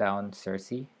take down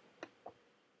Cersei?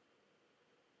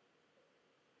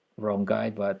 Wrong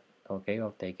guide, but okay,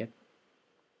 I'll take it.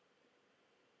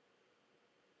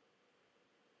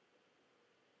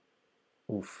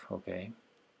 Oof, okay.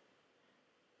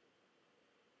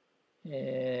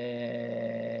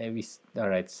 All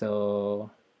right, so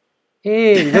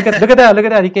hey, look at that, look at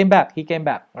that. He came back. He came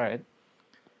back. All right.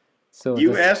 So You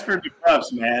this asked for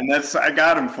debuffs, man. I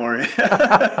got him for you.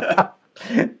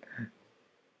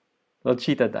 well,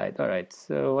 Cheetah died. All right.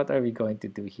 So what are we going to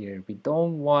do here? We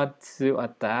don't want to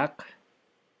attack.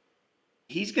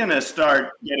 He's gonna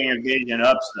start getting evasion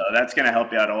ups though. That's gonna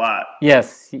help you out a lot.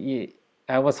 Yes,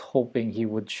 I was hoping he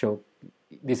would show.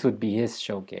 This would be his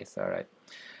showcase. All right.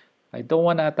 I don't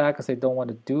want to attack because I don't want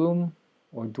to doom,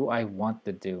 or do I want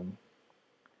the doom?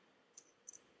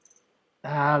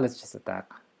 Let's just attack.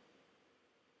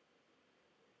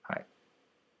 All right.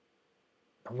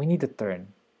 But we need a turn.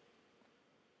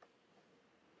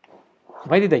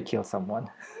 Why did I kill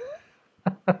someone?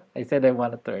 I said I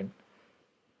want a turn.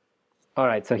 All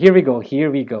right, so here we go.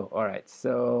 Here we go. All right,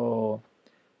 so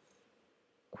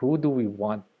who do we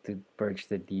want to purge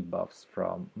the debuffs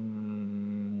from?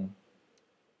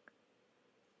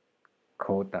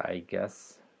 Kota, I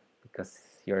guess, because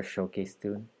you're a showcase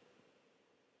tune.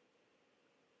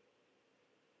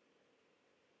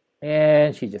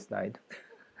 And she just died.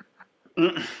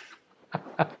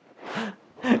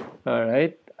 All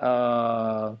right.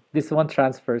 This one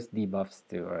transfers debuffs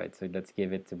too. All right, so let's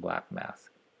give it to Black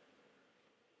Mask.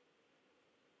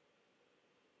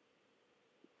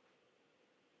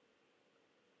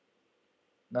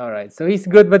 All right, so he's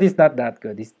good, but he's not that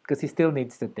good. Because he still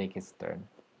needs to take his turn.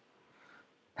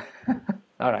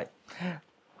 All right.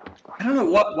 I don't know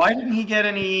why didn't he get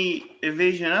any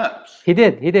evasion ups? He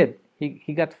did. He did.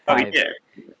 He got 5. Oh, he did.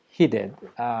 He did.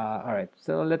 All right.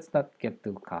 So let's not get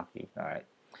too cocky. All right.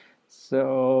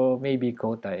 So maybe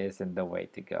Kota isn't the way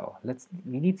to go.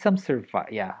 We need some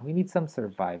Yeah, we need some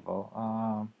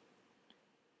survival.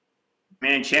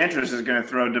 Man, Enchantress is gonna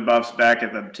throw debuffs back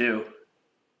at them too.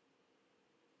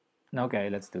 Okay,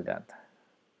 let's do that.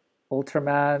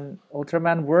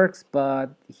 Ultraman works,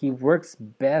 but he works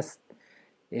best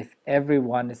if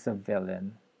everyone is a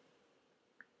villain.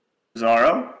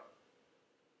 Bizarro?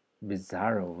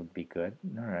 Bizarro would be good.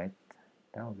 All right.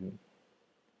 That would be.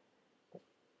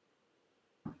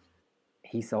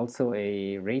 He's also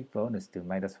a raid bonus too.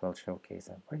 Might as well showcase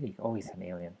him. Where he always an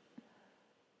alien.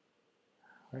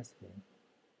 Where's he?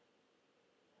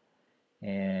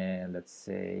 And let's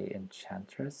say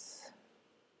Enchantress.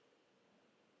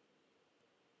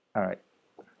 All right,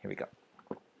 here we go.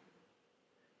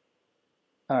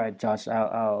 All right, Josh,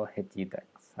 I'll hit you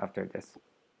next after this.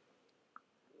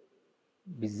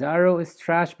 Bizarro is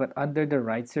trash, but under the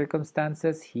right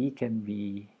circumstances, he can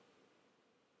be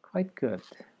quite good.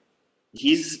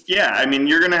 I mean,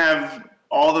 you're gonna have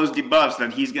all those debuffs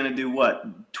that he's gonna do what,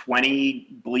 20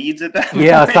 bleeds at that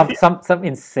Yeah, point? some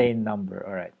insane number.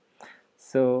 All right.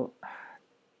 So,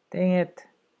 dang it.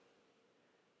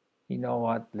 You know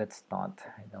what? Let's not.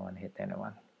 I don't want to hit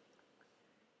anyone.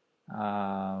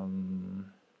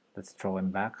 Let's throw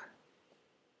him back.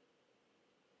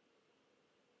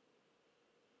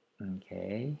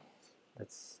 Okay.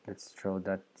 Let's throw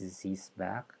that disease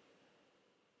back.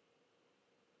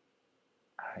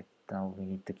 Alright, now we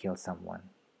need to kill someone.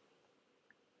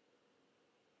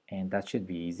 And that should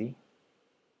be easy.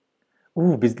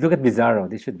 Ooh, look at Bizarro.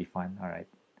 This should be fun. Alright.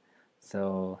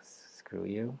 So, screw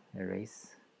you.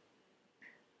 Erase.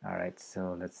 Alright,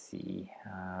 so let's see.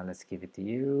 Let's give it to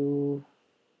you.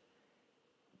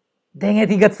 Dang it,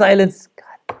 he got silenced.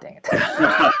 God dang it.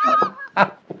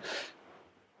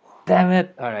 Damn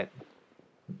it. Alright.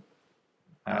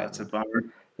 That's a bummer.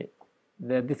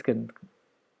 This could.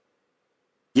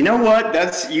 You know what?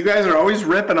 You guys are always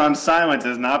ripping on silence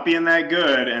as not being that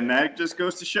good, and that just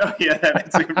goes to show you that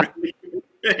it's a really good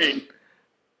thing.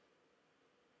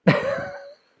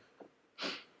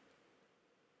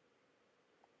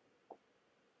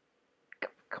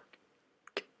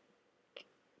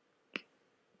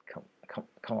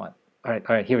 Come on. All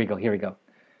right, here we go.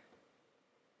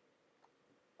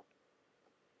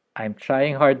 I'm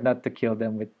trying hard not to kill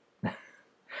them with.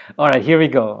 All right, here we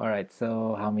go. All right,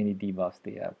 so how many debuffs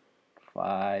do you have?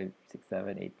 5, 6,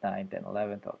 7, 8, 9, 10,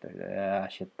 11, 12, 13.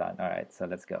 Shit done. All right, so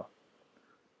let's go.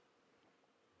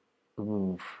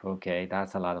 Oof, okay,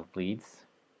 that's a lot of bleeds.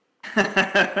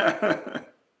 I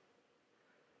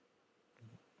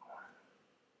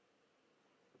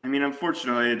mean,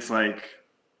 unfortunately, it's like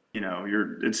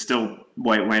it's still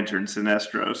White Lantern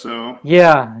Sinestro. So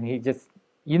Yeah,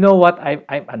 you know what? I'm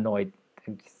annoyed.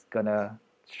 I'm just gonna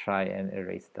try and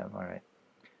erase them. All right.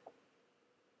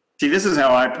 see, this is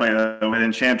how I play though, with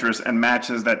Enchantress and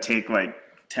matches that take like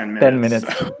 10 10 minutes.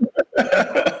 minutes. So.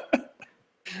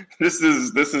 This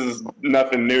is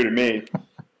nothing new to me.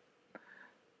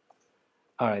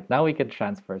 All right, now we can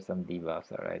transfer some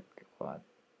debuffs. All right, come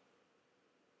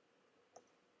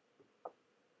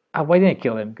on. Why didn't I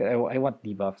kill him? 'Cause I want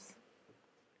debuffs.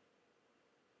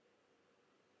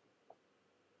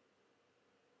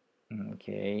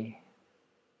 Okay.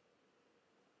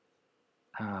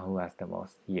 Who has the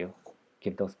most? You.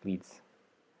 Give those bleeds.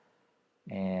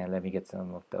 And let me get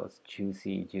some of those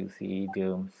juicy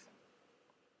dooms.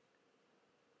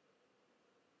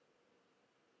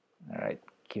 All right,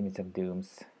 give me some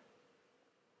dooms.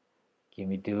 Give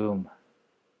me doom.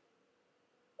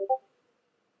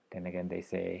 Then again, they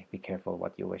say, be careful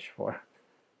what you wish for.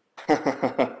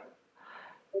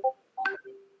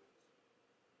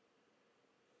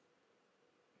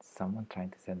 Someone trying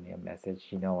to send me a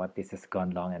message. You know what? This has gone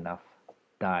long enough.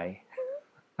 Die.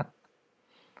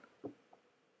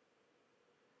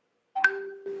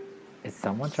 Is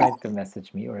someone trying to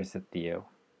message me or is it you?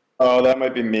 Oh, that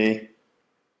might be me.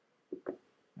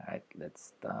 Alright,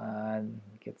 let's done.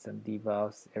 Get some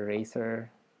debuffs. Eraser.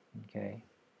 Okay.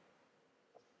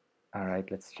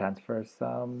 Alright, let's transfer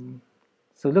some.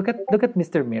 So look at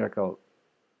Mr. Miracle.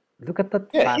 Look at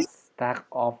that fast stack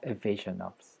of evasion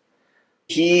ups.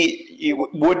 He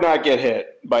would not get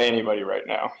hit by anybody right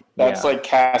now. That's like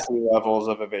Cassie levels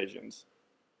of evasions.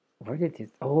 Where did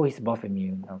his... Oh, he's buff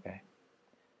immune. Okay.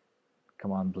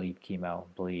 Come on, bleed, chemo.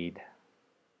 Bleed.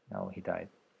 No, he died.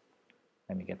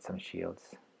 Let me get some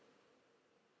shields.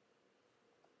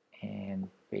 And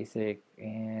basic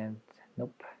and...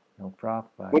 Nope. No proc.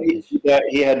 But he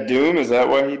had Doom? Is that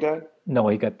why he died? No,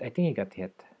 I think he got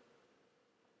hit.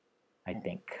 I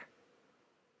think.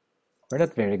 We're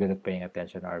not very good at paying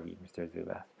attention, are we, Mr.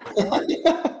 Zuba?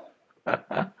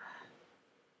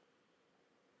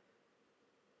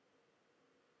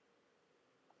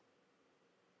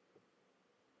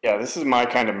 Yeah, this is my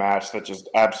kind of match that just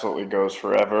absolutely goes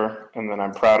forever. And then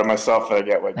I'm proud of myself that I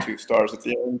get like 2 stars at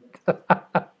the end.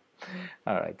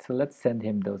 All right, so let's send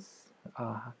him those.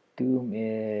 Doom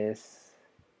is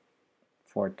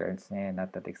 4 turns.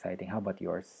 Not that exciting. How about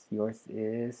yours? Yours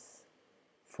is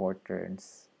 4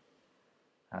 turns.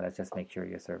 Let's just make sure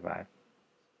you survive.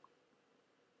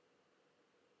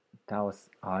 That was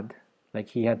odd. Like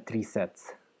he had 3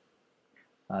 sets.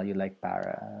 You like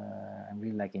Para. I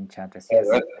really like Enchantress. Yes.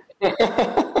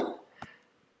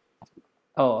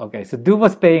 Oh, okay. So Doom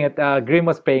was paying it. Grim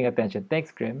was paying attention.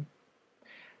 Thanks, Grim.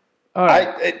 All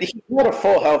right. He had a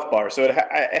full health bar, so it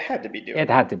had to be Doom. It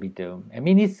had to be Doom. I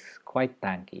mean, he's quite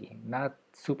tanky. Not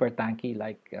super tanky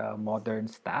like modern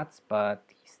stats, but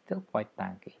he's still quite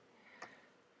tanky.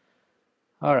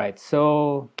 All right,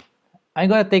 so I'm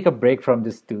gonna take a break from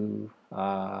this to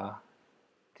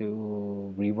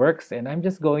reworks, and I'm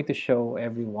just going to show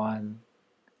everyone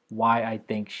why I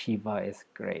think Shiva is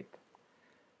great.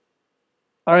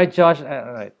 All right, Josh.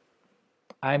 All right,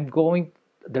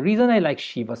 the reason I like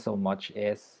Shiva so much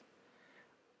is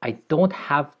I don't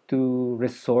have to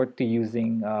resort to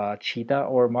using Cheetah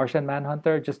or Martian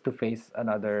Manhunter just to face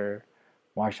another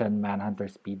Martian Manhunter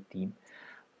speed team.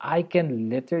 I can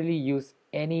literally use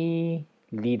any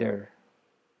leader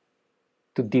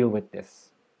to deal with this.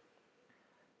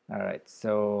 All right,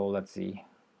 so let's see.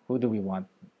 Who do we want?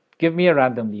 Give me a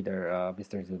random leader,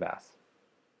 Mr. Zubas.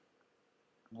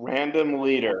 Random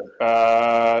leader.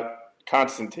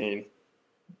 Constantine.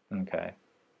 Okay.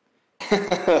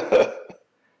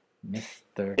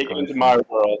 Mr. Take it into my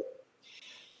world.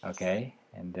 Okay,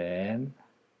 and then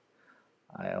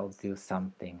I'll do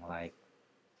something like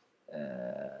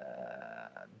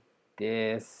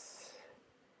this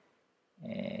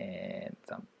and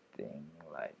something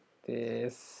like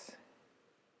this.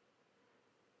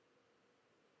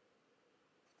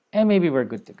 And maybe we're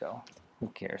good to go. Who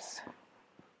cares?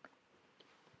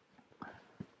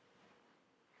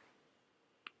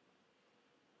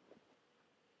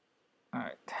 All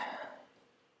right.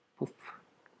 Poof.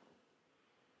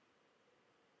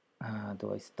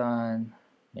 Do I stun?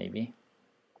 Maybe.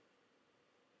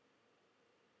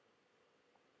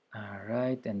 All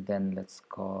right, and then let's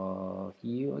call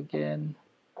you again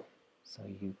so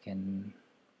you can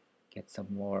get some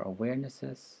more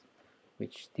awarenesses.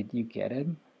 Which did you get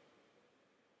him?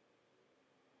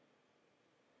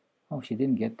 Oh, she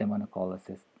didn't get them on a call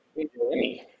assist.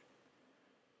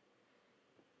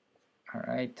 All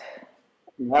right.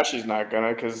 Now she's not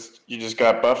gonna, because you just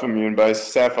got buff immune by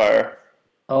Sapphire.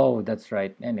 Oh, that's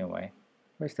right. Anyway,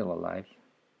 we're still alive.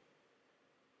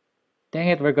 Dang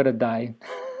it, we're gonna die.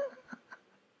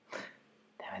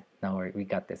 Damn it. No, we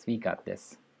got this. We got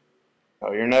this.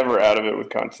 Oh, you're never out of it with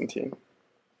Constantine.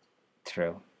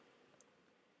 True.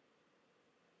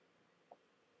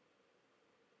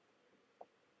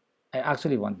 I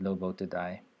actually want Lobo to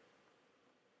die.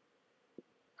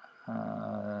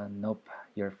 Nope.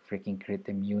 You're freaking crit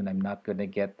immune. I'm not gonna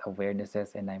get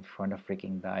awarenesses and I'm gonna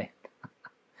freaking die.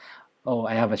 Oh,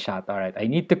 I have a shot. Alright. I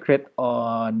need to crit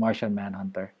on Martian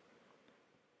Manhunter.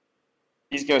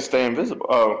 He's gonna stay invisible.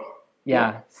 Oh,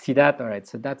 yeah. Yeah, see that? Alright,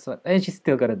 so that's what. And she's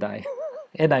still gonna die.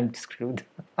 And I'm screwed.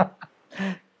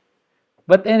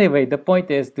 But anyway, the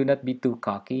point is do not be too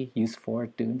cocky. Use four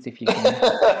tunes if you can.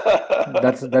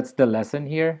 That's the lesson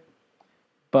here.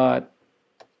 But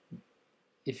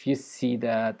if you see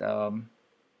that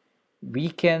we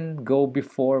can go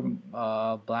before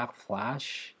Black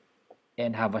Flash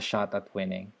and have a shot at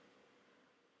winning.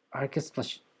 Arcus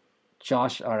plus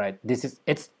Josh, all right.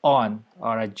 It's on.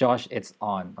 All right, Josh, it's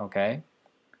on. Okay.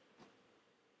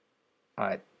 All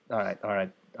right. All right. All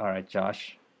right. All right,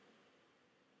 Josh.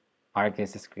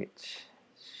 Arcus is great.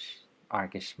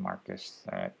 Arcus Marcus.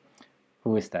 All right.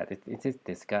 Who is that? Is it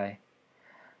this guy?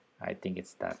 I think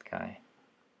it's that guy.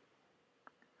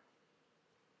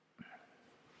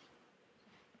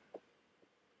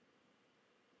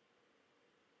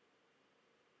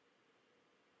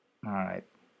 All right.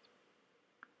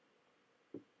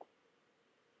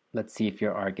 Let's see if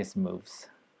your Arcus moves.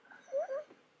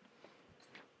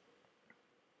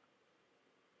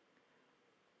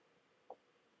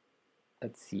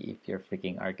 Let's see if your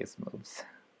freaking Arcus moves.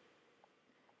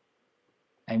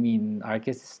 I mean,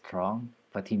 Arcus is strong,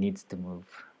 but he needs to move.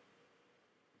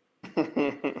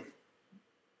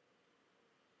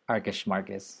 Arcus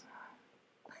Marcus.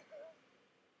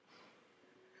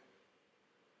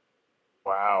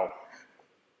 Wow.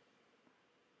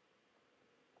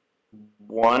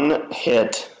 One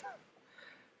hit.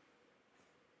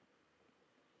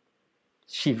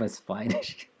 She was fine.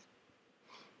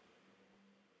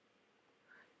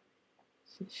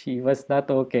 She was not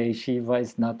okay. She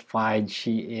was not fine.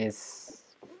 She is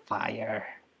fire.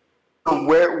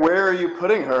 Where are you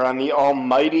putting her on the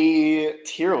almighty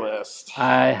tier list?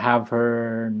 I have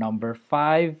her number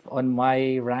 5 on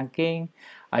my ranking.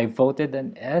 I voted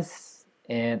an S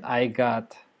and I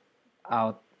got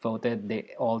outvoted.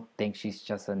 They all think she's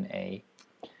just an A.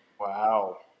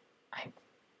 Wow.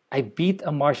 I beat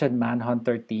a Martian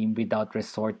Manhunter team without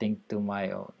resorting to my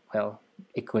own. Well,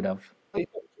 it could have.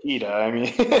 Ida, I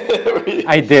mean.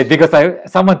 I did because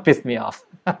someone pissed me off.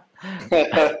 All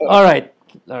right,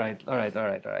 all right, all right, all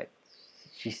right, all right.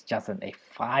 She's just an A.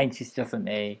 Fine, she's just an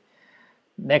A.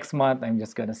 Next month, I'm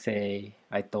just gonna say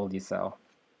I told you so.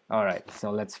 All right,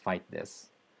 so let's fight this.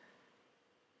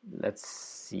 Let's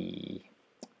see.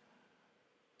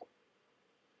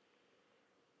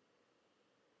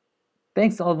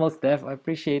 Thanks, Almost Deaf. I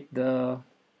appreciate the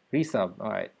resub.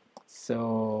 All right,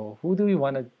 so who do we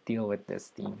want to deal with this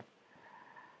team?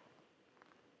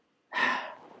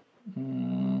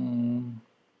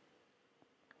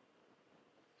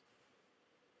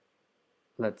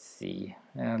 Let's see.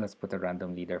 Let's put a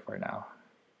random leader for now.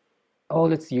 Oh,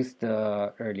 let's use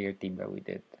the earlier team that we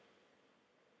did.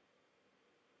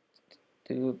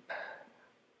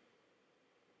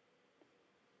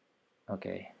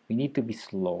 Okay, we need to be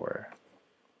slower.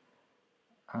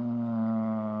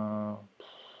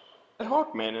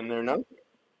 Hawkman in there, no?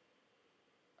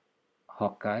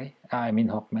 Hawkeye? I mean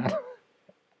Hawkman.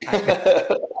 I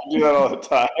do that all the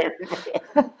time.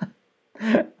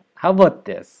 How about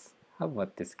this? How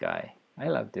about this guy? I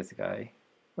love this guy.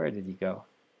 Where did he go?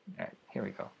 All right, here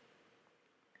we go.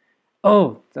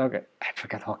 Oh, okay. I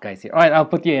forgot Hawkeye's here. All right, I'll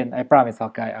put you in. I promise,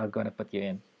 Hawkeye. I'm gonna put you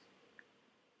in.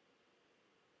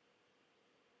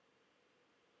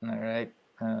 All right.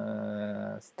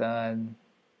 Stun.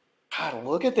 God,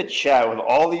 look at the chat with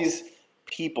all these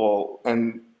people,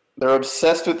 and they're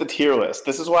obsessed with the tier list.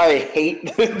 This is why I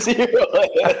hate the tier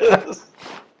list.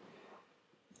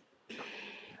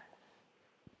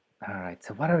 All right,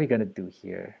 so what are we gonna do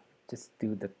here? Just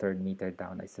do the third meter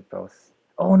down, I suppose.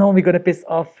 Oh no, we're gonna piss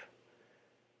off.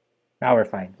 Now we're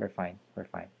fine. We're fine. We're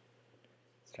fine.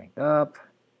 Strength up.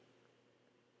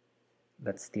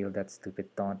 Let's steal that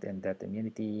stupid taunt and that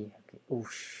immunity. Okay. Oh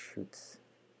shoots.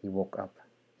 He woke up.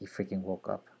 He freaking woke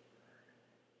up.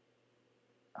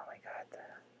 Oh my god.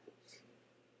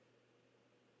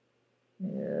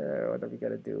 Yeah, what are we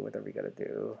gonna do? What are we gonna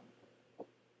do?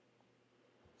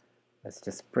 Let's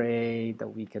just pray that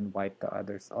we can wipe the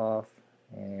others off.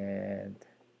 And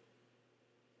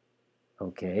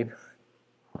okay.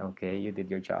 Okay, you did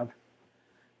your job.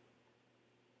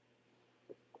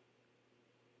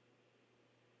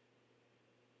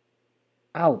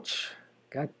 Ouch.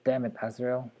 God damn it,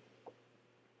 Azrael.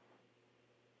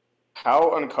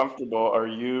 How uncomfortable are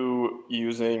you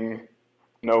using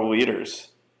no leaders?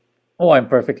 Oh, I'm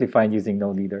perfectly fine using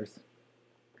no leaders.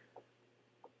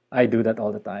 I do that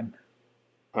all the time.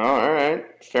 Oh, all right,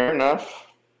 fair enough.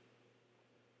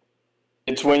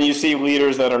 It's when you see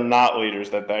leaders that are not leaders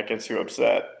that gets you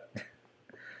upset.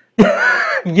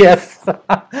 Yes.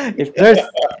 If there's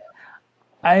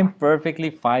I'm perfectly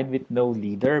fine with no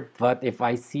leader, but if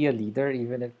I see a leader,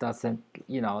 even if it doesn't,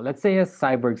 let's say a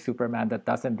cyborg Superman that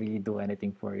doesn't really do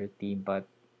anything for your team, but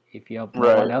if you have no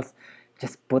one Right. else,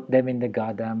 just put them in the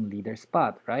goddamn leader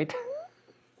spot, right?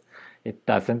 It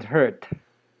doesn't hurt.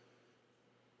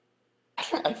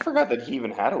 I forgot that he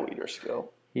even had a leader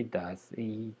skill. He does.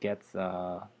 He gets,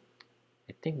 I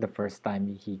think the first time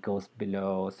he goes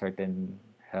below certain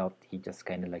health, he just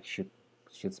kind of like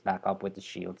shoots back up with the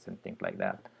shields and things like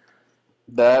that.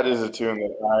 That is a tune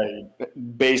that I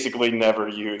basically never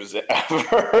use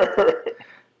ever.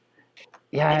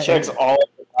 He Yeah, checks all of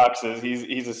the boxes.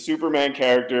 He's a Superman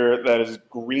character that is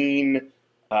green.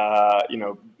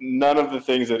 None of the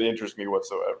things that interest me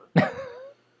whatsoever.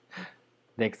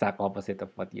 the exact opposite of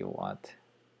what you want.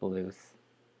 Blues.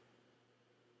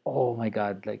 Oh my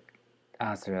god, like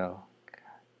Azrael.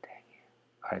 God dang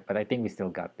it. Alright, but I think we still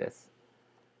got this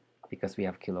because we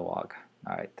have Kilowog.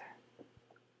 Alright.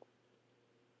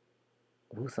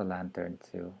 Who's a lantern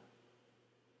too?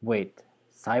 Wait,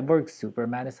 Cyborg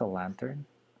Superman is a lantern?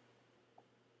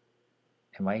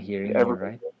 Am I hearing you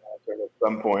Everybody right? at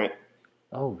some point.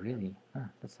 Oh, really? Huh,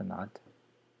 that's an odd.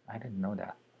 I didn't know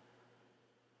that.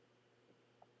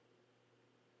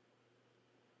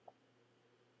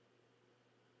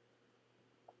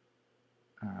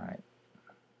 Alright.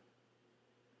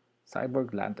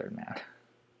 Cyborg Lantern Man.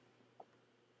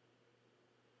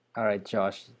 Alright,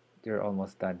 Josh, you're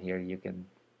almost done here. You can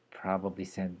probably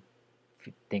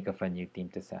think of a new team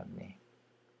to send me.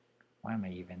 Why am I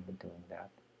even doing that?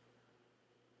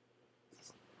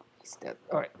 He's dead.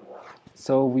 Alright.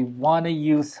 So we want to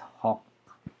use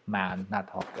Hawkman, not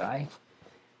Hawkeye,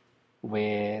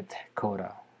 with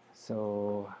Koda.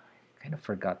 So I kind of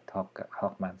forgot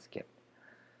Hawkman's kit.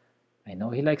 I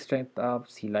know he likes strength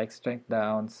ups, he likes strength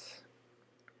downs.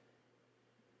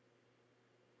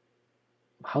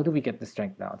 How do we get the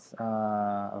strength downs?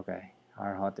 Okay.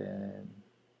 Harhotten.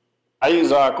 I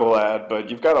use Aqualad,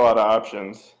 but you've got a lot of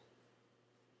options.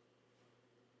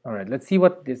 All right, let's see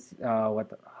what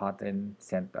Hotten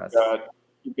sent us.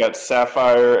 You've got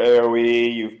Sapphire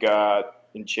AoE, you've got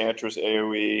Enchantress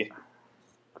AoE,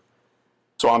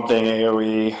 Swamp Thing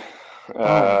AoE. Oh,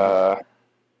 Uh,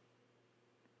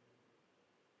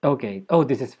 okay. Oh,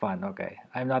 this is fun. Okay,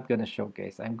 I'm not gonna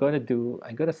showcase. I'm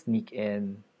gonna sneak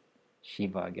in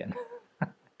Shiva again.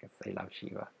 Because I love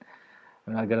Shiva.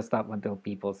 I'm not gonna stop until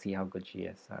people see how good she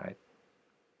is. All right.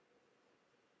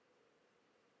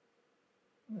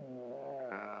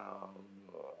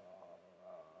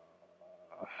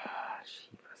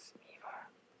 Shiva Smiva.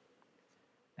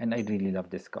 And I really love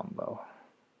this combo.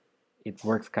 It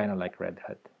works kind of like Red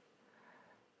Hood.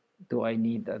 Do I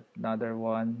need another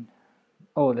one?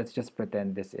 Oh, let's just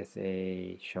pretend this is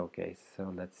a showcase.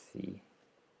 So let's see.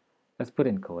 Let's put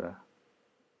in Coda.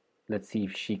 Let's see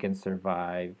if she can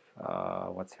survive.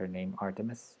 What's her name?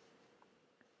 Artemis.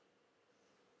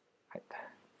 Right.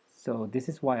 So this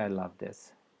is why I love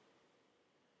this.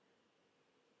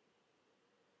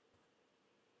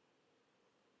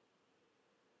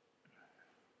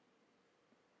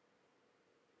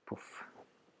 Poof.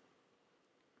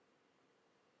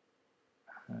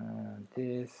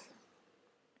 This.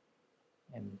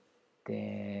 And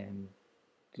then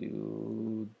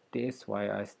do this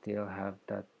while I still have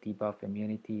that debuff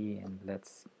immunity, and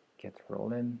let's get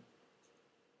rolling.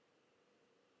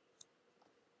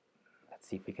 Let's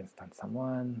see if we can stun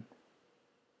someone.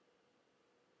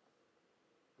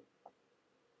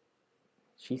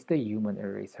 She's the human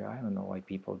eraser. I don't know why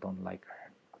people don't like her.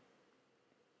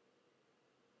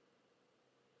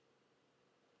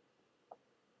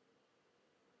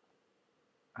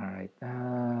 All right,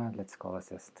 let's call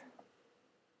assist.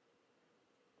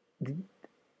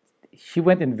 She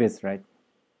went invis, right?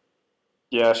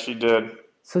 yeah, she did.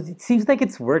 So it seems like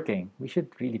it's working. We should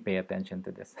really pay attention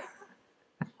to this.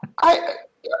 I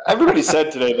Everybody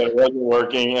said today that it wasn't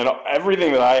working, and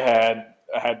everything that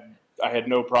I had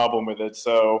no problem with it.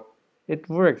 So It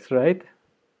works, right?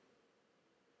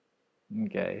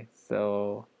 Okay,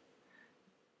 so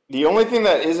The only thing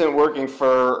that isn't working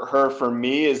for her for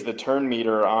me is the turn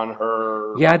meter on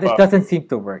her Yeah, that buff. doesn't seem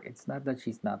to work. It's not that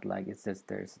she's not like, it's just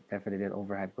there's definitely an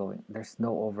overhype going. There's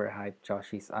no overhype, Josh.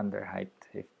 She's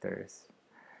underhyped if there's.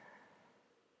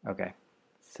 Okay.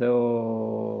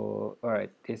 So, all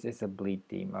right, this is a bleed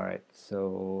team. All right,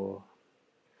 so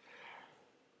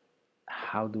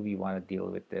how do we want to deal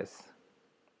with this?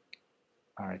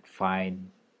 All right,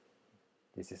 fine.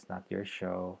 This is not your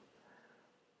show.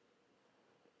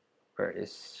 Where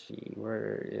is she?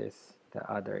 Where is the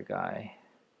other guy?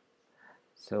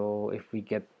 So if we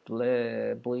get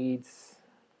bleeds,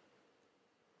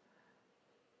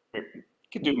 You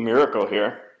could do miracle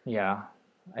here. yeah,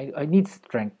 I need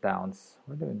strength downs.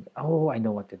 We're doing. Oh, I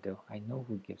know what to do. I know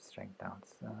who gives strength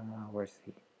downs. Where's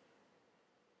he?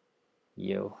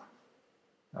 You.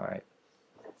 All right.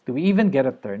 Do we even get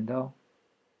a turn though?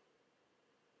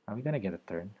 Are we gonna get a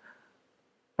turn?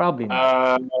 Probably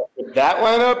not. With that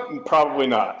lineup, probably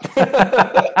not.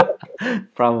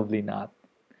 Probably not.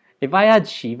 If I had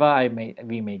Shiva,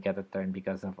 we may get a turn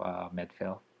because of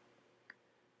Medfill.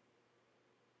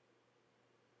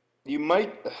 You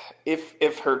might,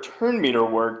 if her turn meter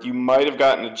worked, you might have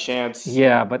gotten a chance.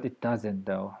 Yeah, but it doesn't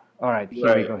though. All right, here we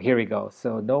Right. go. Here we go.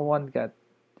 So no one got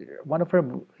one of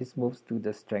his moves to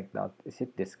the strength down. Is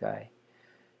it this guy?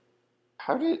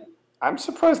 I'm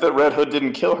surprised that Red Hood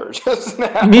didn't kill her just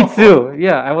now. Me too.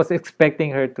 Yeah, I was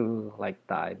expecting her to like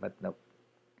die, but nope.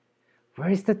 Where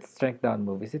is that strength down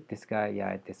move? Is it this guy?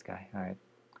 Yeah, this guy. All right.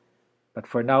 But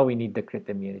for now, we need the crit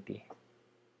immunity.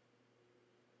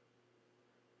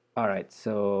 All right.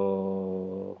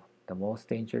 So the most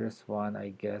dangerous one, I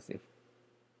guess,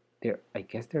 I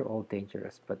guess they're all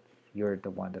dangerous, but you're the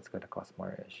one that's gonna cause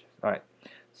more issues. All right.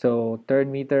 So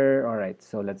turn meter. All right.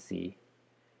 So let's see.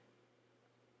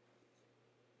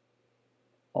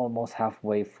 Almost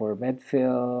halfway for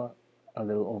Medfill, a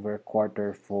little over a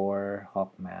quarter for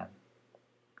Hawkman.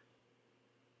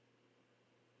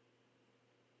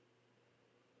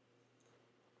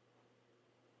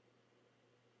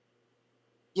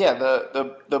 Yeah,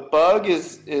 the bug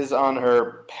is on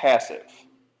her passive.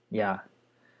 Yeah.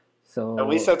 So At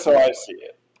least that's how I see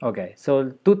it. okay.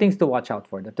 So two things to watch out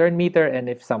for: the turn meter and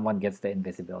if someone gets the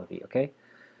invisibility. Okay.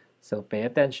 So pay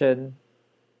attention.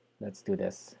 Let's do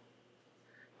this.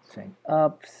 Strength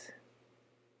ups.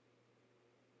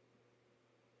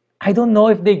 I don't know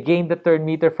if they gained the turn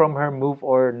meter from her move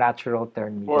or natural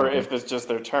turn meter. Or if it's just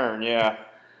their turn, yeah.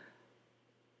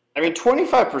 I mean,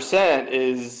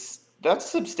 25% that's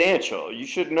substantial. You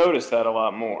should notice that a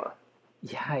lot more.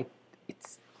 Yeah,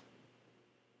 it's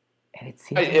and it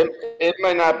seems It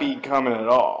might not be coming at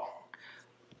all.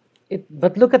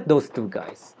 but look at those two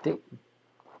guys.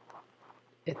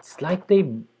 It's like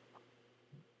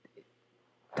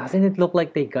doesn't it look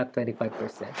like they got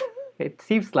 25%? It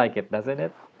seems like it, doesn't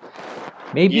it?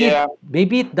 Maybe Yeah.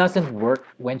 maybe it doesn't work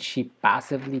when she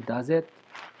passively does it,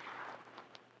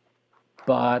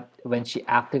 but when she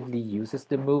actively uses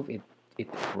the move, it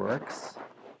works.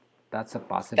 That's a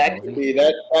possibility.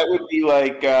 That would be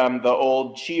like the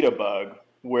old cheetah bug,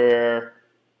 where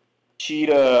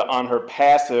cheetah on her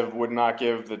passive would not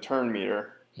give the turn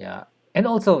meter. Yeah, and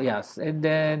also yes, and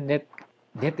then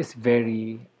Net is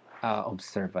very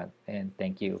observant, and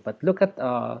thank you. But look at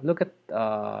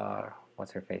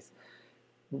what's her face,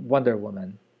 Wonder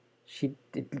Woman.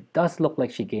 It does look like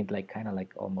she gained like kind of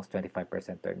like almost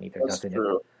 25% turn meter, That's doesn't it?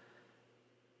 true.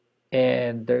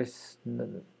 And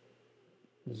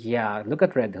yeah, look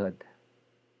at Red Hood.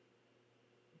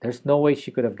 There's no way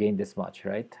she could have gained this much,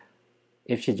 right?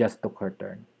 If she just took her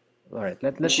turn. All right,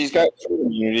 let's. She's got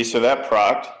immunity, so that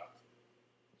procced.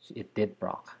 It did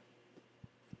proc.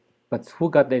 But who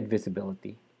got the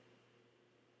invisibility?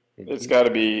 It's got to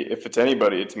be, if it's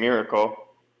anybody, it's Miracle.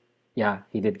 Yeah,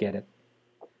 he did get it.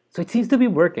 So it seems to be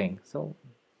working. So,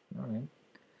 all right.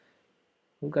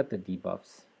 Who got the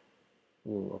debuffs?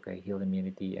 Ooh, okay, heal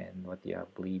immunity and what? Yeah,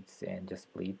 bleeds and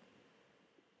just bleed.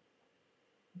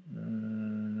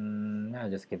 I'll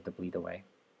just give the bleed away.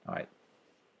 All right,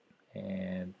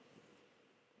 and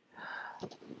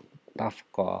tough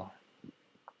call.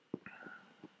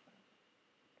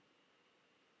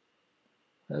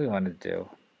 What do we want to do?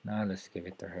 Now let's give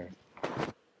it to her.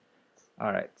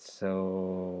 All right,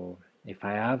 so if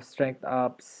I have strength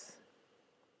ups,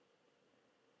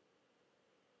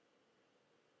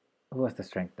 who has the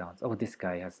strength downs? Oh, this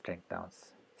guy has strength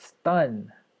downs.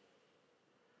 Stun.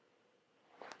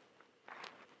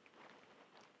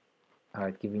 All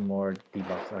right, giving more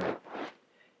debuffs. All right,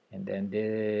 and then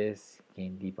this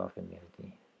gain debuff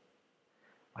immunity.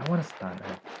 I want to stun. All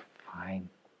right, fine,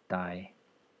 die.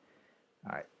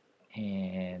 All right,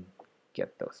 and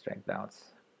get those strength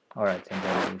downs. Alright, and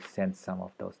then we send some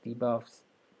of those debuffs.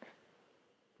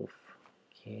 Oof.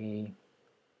 Okay.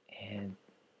 And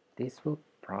this will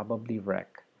probably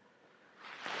wreck.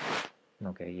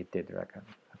 Okay, it did wreck him.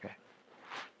 Okay.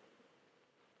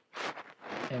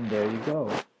 And there you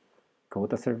go.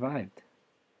 Kota survived.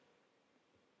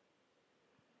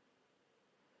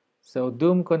 So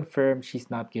Doom confirmed she's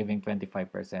not giving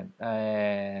 25%.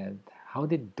 And how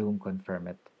did Doom confirm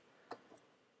it?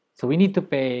 So we need to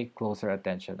pay closer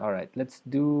attention. All right, let's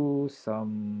do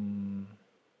some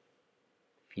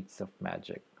feats of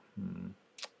magic.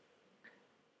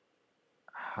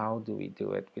 How do we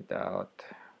do it without...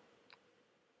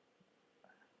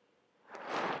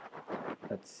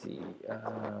 Let's see.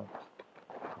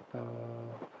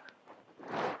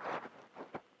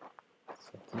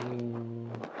 Set you.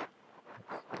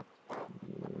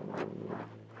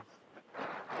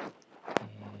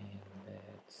 And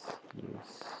let's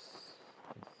use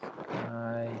this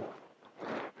guy.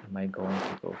 Am I going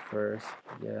to go first?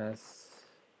 Yes.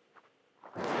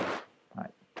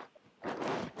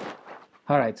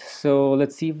 Alright, so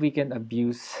let's see if we can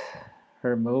abuse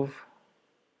her move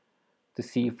to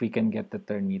see if we can get the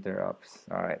turn meter ups.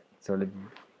 Alright, so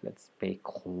let's pay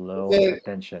close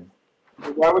attention.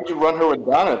 Why would you run her with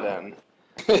Donna then?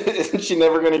 Isn't she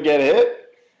never going to get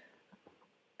hit?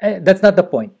 That's not the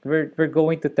point. We're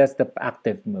going to test the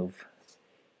active move.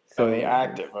 So the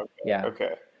active, okay. Yeah.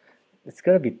 Okay. It's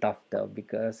gonna be tough though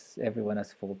because everyone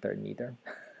has full turn meter.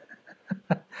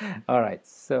 Alright,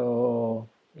 so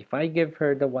if I give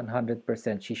her the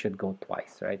 100%, she should go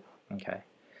twice, right? Okay.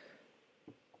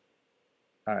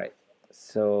 Alright,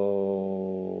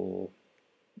 so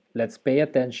let's pay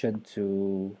attention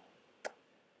to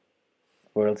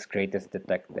World's Greatest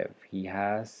Detective. He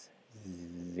has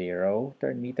 0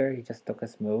 turn meter. He just took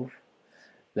his move.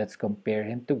 Let's compare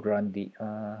him to Grundy.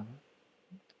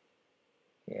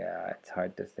 Yeah, it's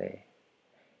hard to say.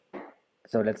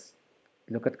 So let's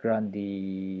look at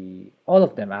Grundy. All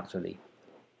of them actually.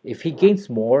 If he gains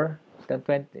more than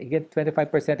 20, he gets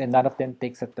 25% and none of them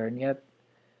takes a turn yet,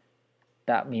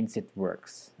 that means it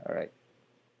works. All right.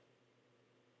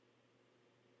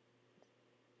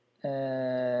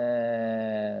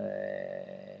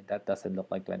 That doesn't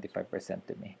look like 25%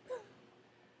 to me.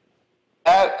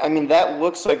 That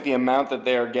looks like the amount that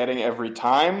they are getting every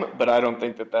time, but I don't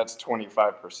think that that's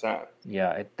 25%.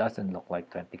 Yeah, it doesn't look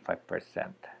like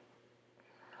 25%.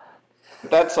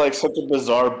 That's like such a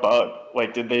bizarre bug.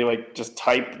 Like, did they like just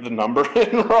type the number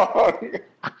in wrong?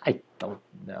 I don't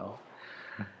know.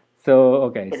 So,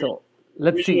 okay, so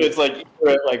let's see. It's like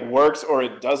either it like works or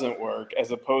it doesn't work,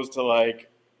 as opposed to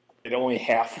like it only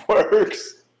half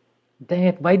works. Dang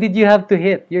it, why did you have to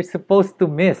hit? You're supposed to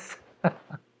miss.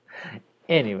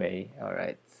 Anyway, all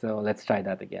right, so let's try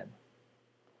that again.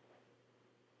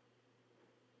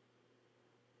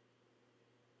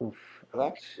 Oof.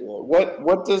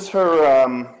 What does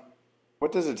her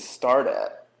what does it start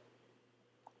at?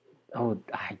 Oh,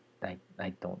 I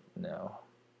don't know.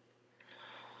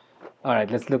 All right,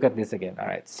 let's look at this again. All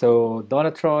right, so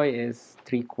Donna Troy is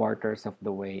 3/4 of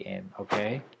the way in,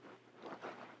 okay?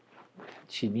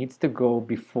 She needs to go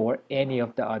before any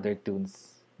of the other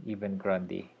tunes, even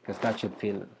Grundy, because that should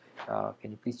feel...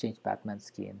 can you please change Batman's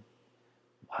skin?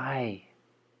 Why?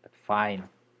 But fine.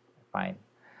 Fine.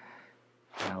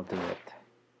 I'll do it.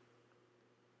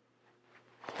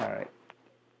 All right.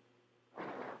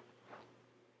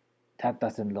 That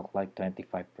doesn't look like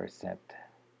 25%.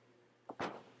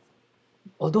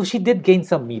 Although she did gain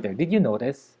some meter. Did you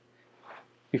notice?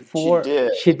 Before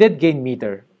she did gain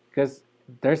meter because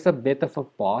there's a bit of a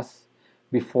pause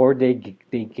before they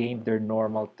gained their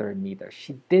normal turn meter.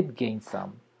 She did gain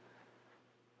some.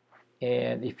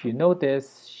 And if you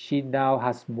notice, she now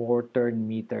has more turn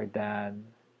meter than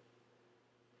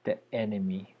the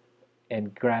enemy.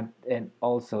 And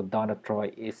also Donna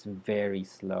Troy is very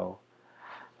slow.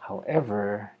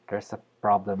 However, there's a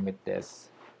problem with this.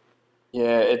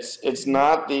 Yeah, it's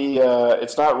not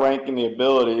it's not ranking the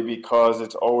ability because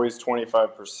it's always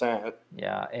 25%.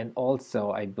 Yeah, and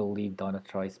also I believe Donna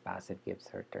Troy's passive gives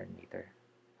her turn meter.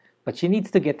 But she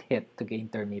needs to get hit to gain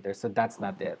turn meter, so that's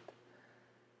not it.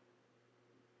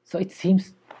 So it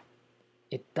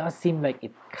does seem like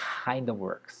it kind of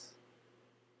works.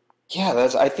 Yeah,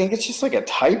 I think it's just like a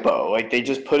typo. Like they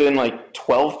just put in like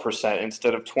 12%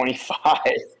 instead of 25.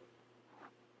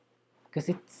 Because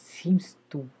it seems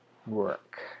to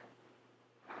work.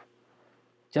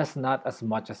 Just not as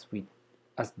much as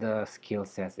the skill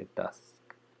says it does.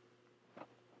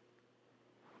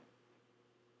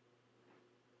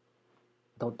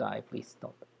 Don't die, please.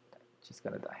 Don't die. She's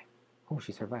gonna die. Oh,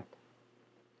 she survived.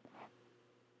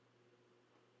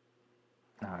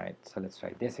 All right, so let's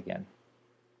try this again.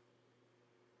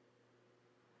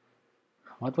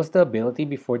 What was the ability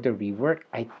before the rework?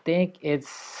 I think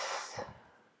it's,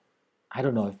 I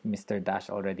don't know if Mr. Dash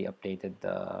already updated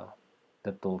the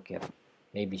toolkit.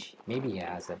 Maybe he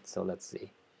hasn't. So let's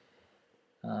see.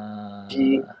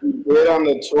 He did on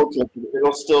the toolkit.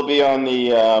 It'll still be on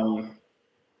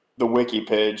the wiki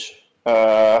page.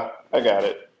 I got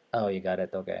it. Oh, you got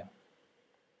it. Okay.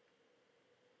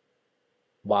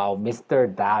 Wow,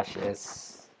 Mr. Dash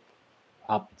is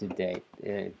up to date.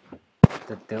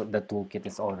 The toolkit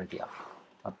is already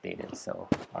updated. So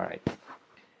all right.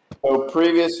 So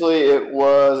previously it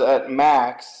was at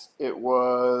max. It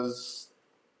was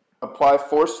apply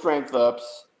 4 strength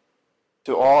ups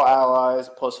to all allies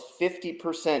plus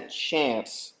 50%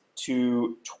 chance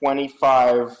to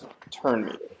 25 turn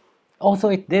meter. Also,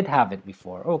 it did have it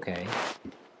before. Okay.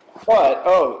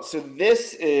 But so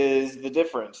this is the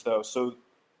difference though. So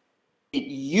it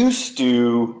used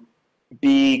to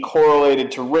be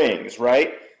correlated to rings,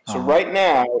 right? So right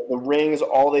now, the rings,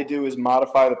 all they do is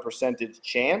modify the percentage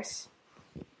chance.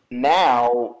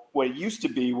 Now, what it used to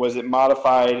be was it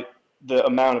modified the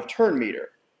amount of turn meter.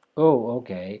 Oh,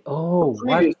 okay. Oh,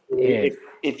 what Previously,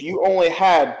 if you only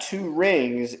had 2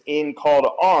 rings in call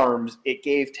to arms, it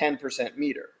gave 10%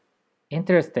 meter.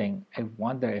 Interesting. I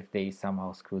wonder if they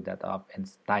somehow screwed that up and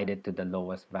tied it to the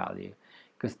lowest value.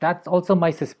 Because that's also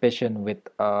my suspicion with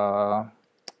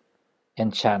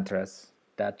Enchantress,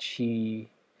 that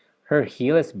her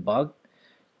heal is bugged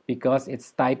because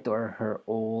it's tied to her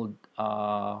old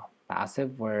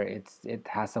passive where it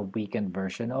has a weakened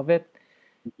version of it.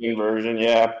 Version,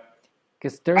 yeah.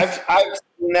 Because there's I've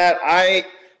seen that.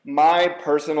 My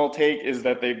personal take is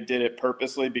that they did it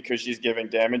purposely because she's giving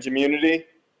damage immunity.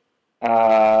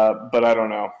 But I don't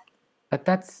know. but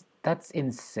that's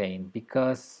insane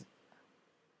because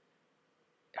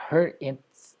her int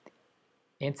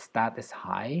stat is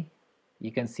high.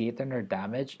 You can see it in her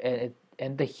damage,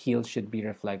 and the heal should be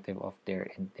reflective of their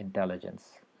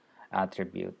intelligence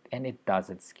attribute, and it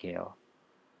doesn't scale.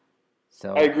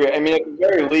 So I agree. I mean, at the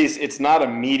very least, it's not a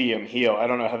medium heal. I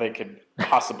don't know how they could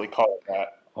possibly call it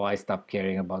that. oh, I stopped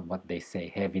caring about what they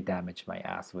say. Heavy damage my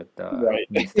ass with Right.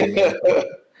 Mr. Miracle.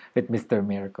 With Mr.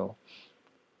 Miracle.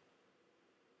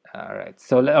 All right.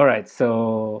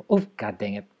 So, oh, god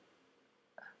dang it.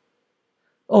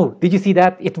 Oh, did you see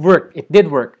that? It worked. It did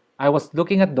work. I was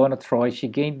looking at Donna Troy. She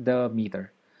gained the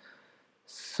meter.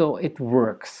 So it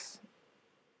works.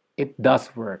 It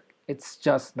does work. It's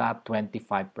just not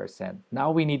 25%.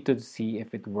 Now we need to see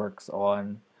if it works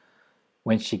on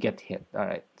when she get hit. All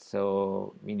right.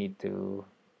 So we need to.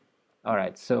 All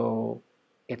right. So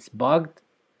it's bugged.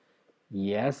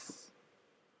 Yes.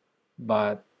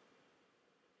 But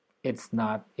it's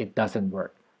not. It doesn't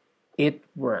work. It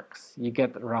works. You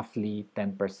get roughly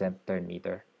 10% turn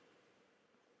meter.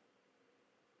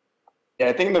 Yeah,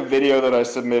 I think in the video that I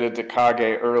submitted to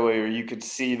Kage earlier, you could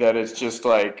see that it's just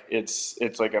like it's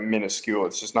like a minuscule.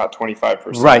 It's just not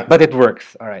 25%. Right, but it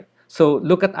works. All right. So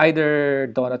look at either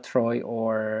Donna Troy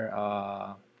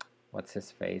or what's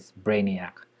his face,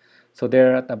 Brainiac. So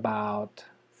they're at about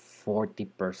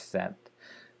 40%.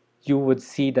 You would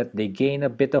see that they gain a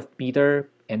bit of meter,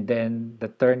 and then the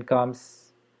turn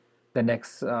comes, the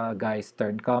next guy's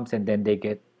turn comes, and then they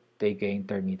gain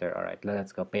turn meter. All right,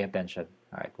 let's go. Pay attention.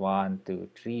 All right, 1, 2,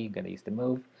 3. Gonna use the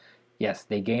move. Yes,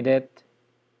 they gained it.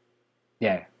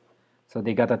 Yeah. So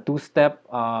they got a two-step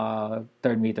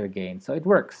turn meter gain. So it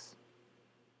works.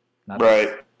 Not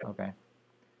Right. okay.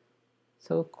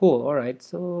 So cool. All right.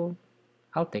 So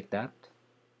I'll take that.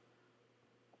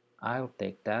 I'll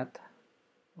take that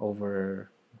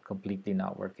over completely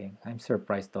not working. I'm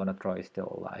surprised Donna Troy is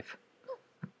still alive.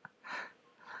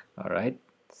 All right.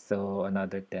 So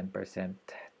another 10%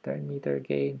 turn meter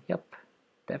gain. Yep.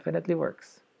 Definitely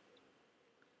works.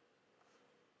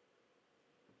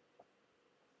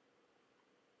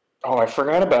 Oh, I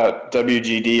forgot about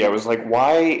WGD. I was like,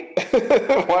 why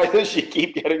why does she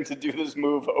keep getting to do this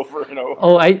move over and over?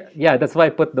 Oh, yeah, that's why I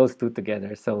put those two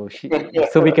together. So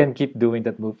so we can keep doing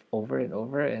that move over and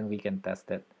over and we can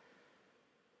test it.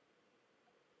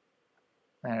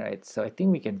 All right, so I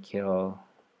think we can kill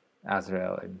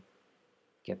Azrael and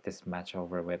get this match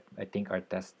over with. I think our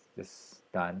test is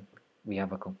done. We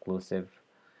have a conclusive.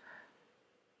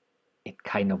 It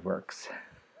kind of works.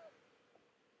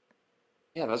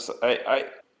 Yeah,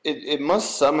 it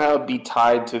must somehow be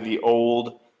tied to the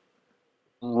old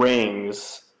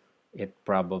rings It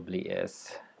probably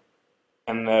is.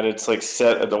 and that it's like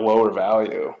set at the lower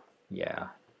value. Yeah.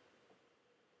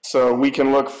 So we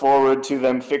can look forward to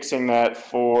them fixing that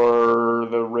for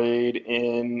the raid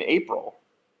in April.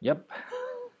 Yep.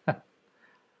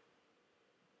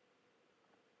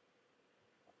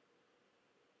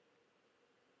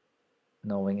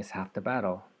 Knowing is half the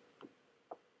battle.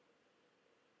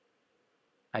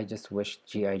 I just wish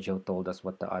G.I. Joe told us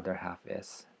what the other half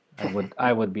is.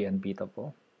 I would be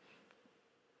unbeatable.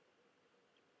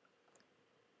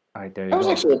 All right, there you That was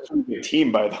go. actually a pretty good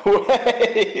team, by the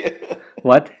way.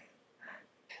 What?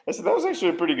 I said that was actually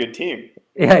a pretty good team.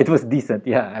 Yeah, it was decent.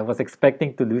 Yeah, I was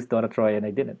expecting to lose Donna Troy and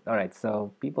I didn't. All right,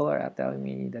 so people are telling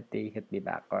me that they hit me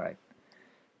back. All right.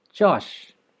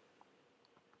 Josh.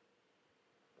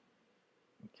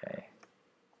 Okay.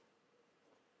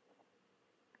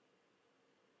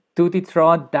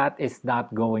 Tutitron, that is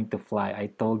not going to fly. I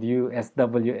told you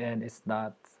SWN is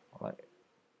not like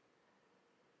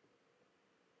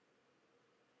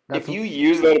that's If you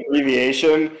use that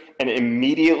abbreviation and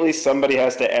immediately somebody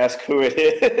has to ask who it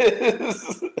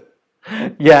is,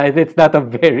 yeah, it's not a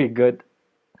very good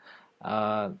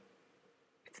uh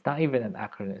it's not even an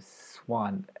acronym.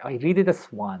 Swan. I read it as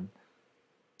Swan.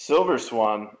 Silver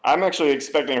Swan. I'm actually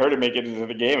expecting her to make it into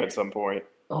the game at some point.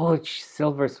 Oh,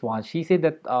 Silver Swan. She's in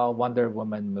that Wonder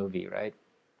Woman movie, right?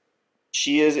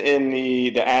 She is in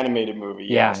the animated movie,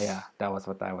 Yeah, yeah, yes. that was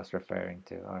what I was referring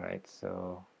to. All right,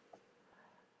 so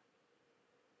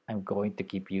I'm going to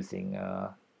keep using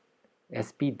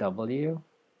SPW.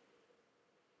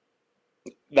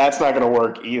 That's not going to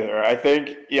work either. I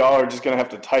think y'all are just going to have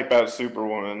to type out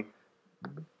Superwoman.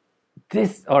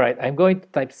 This, all right, I'm going to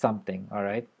type something, all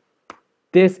right?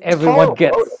 This Just call everyone her Lotus.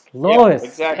 gets. Yeah, Lois.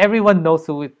 exactly. Everyone knows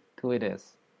who it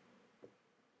is.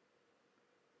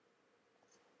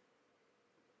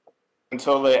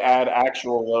 Until they add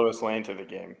actual Lois Lane to the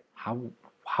game. How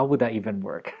would that even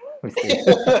work?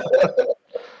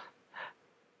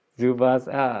 Zubas,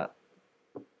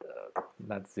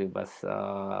 not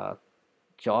Zubas.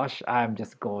 Josh, I'm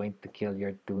just going to kill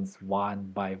your tunes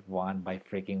one by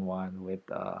freaking one with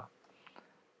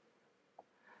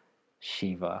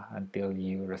Shiva until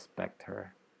you respect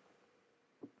her.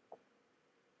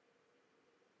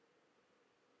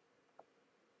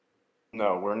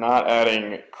 No, we're not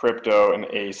adding Crypto and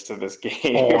Ace to this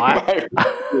game. Oh,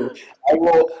 I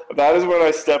will. That is when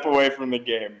I step away from the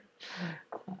game.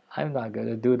 I'm not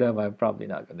gonna do them. I'm probably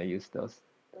not gonna use those.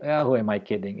 Yeah, who am I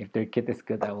kidding? If their kit is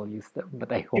good, I will use them.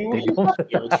 But I hope they You don't. have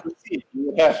to. It's received.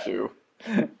 You would have to.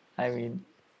 I mean,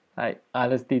 I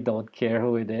honestly don't care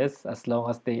who it is as long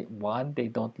as they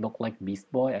don't look like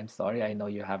Beast Boy. I'm sorry, I know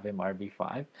you have him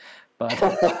RB5, but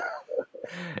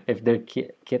if their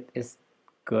kit is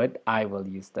good, I will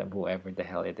use them, whoever the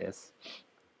hell it is.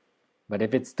 But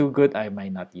if it's too good, I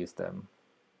might not use them.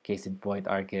 Case in point,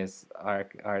 Arceus,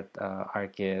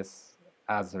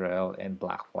 Azrael, and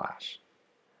Black Flash.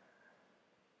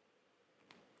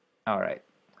 All right,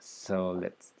 so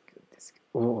let's get this.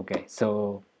 Oh, okay,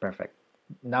 so perfect.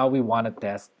 Now we want to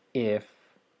test if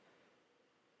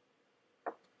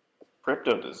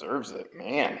Crypto deserves it,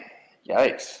 man.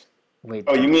 Yikes. wait.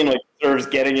 Oh, you mean like deserves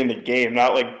getting in the game,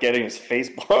 not like getting his face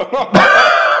blown off?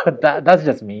 That's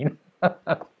just mean.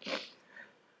 All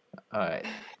right.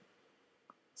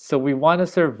 So we want to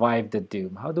survive the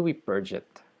doom. How do we purge it?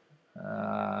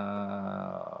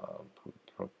 Of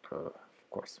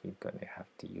course, we're gonna have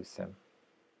to use him.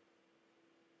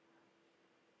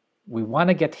 We want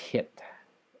to get hit.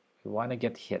 We want to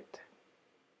get hit.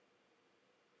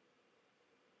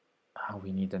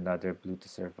 We need another blue to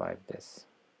survive this.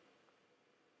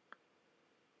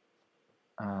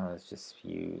 Let's just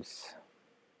use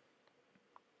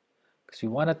because we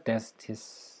want to test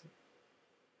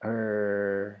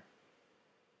her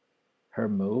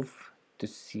move to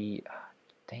see.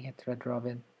 Dang it, Red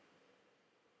Robin.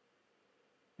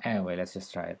 Anyway, let's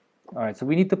just try it. All right, so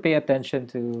we need to pay attention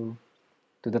to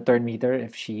the turn meter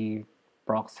if she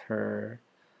procs her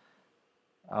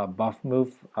buff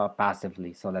move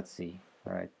passively. So let's see.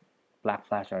 All right, Black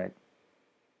Flash. All right.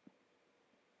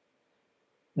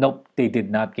 Nope, they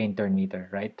did not gain turn meter,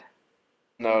 right?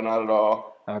 No, not at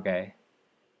all. Okay.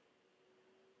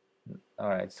 All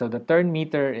right. So the turn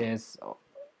meter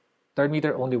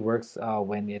only works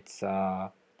when it's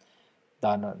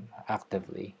done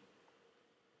actively.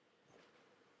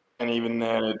 And even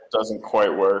then, it doesn't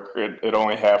quite work. It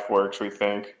only half works, we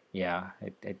think. Yeah,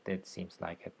 it seems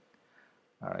like it.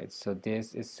 All right. So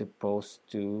this is supposed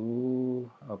to.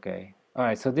 Okay. All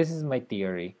right. So this is my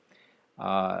theory.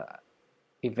 Uh,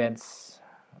 Events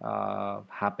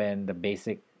happen. The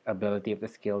basic ability of the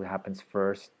skill happens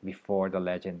first before the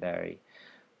legendary.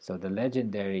 So the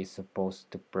legendary is supposed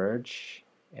to purge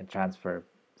and transfer.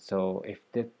 So if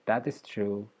that is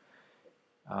true,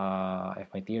 if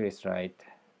my theory is right,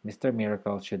 Mr.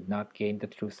 Miracle should not gain the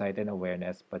true sight and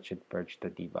awareness, but should purge the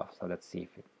debuff. So let's see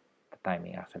if the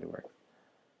timing actually works.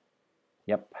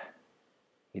 Yep.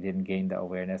 He didn't gain the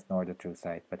awareness nor the true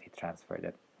sight, but he transferred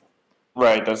it.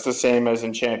 Right, that's the same as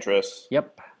Enchantress.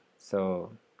 Yep.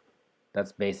 So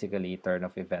that's basically turn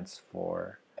of events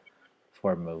for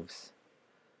moves.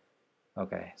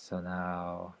 Okay, so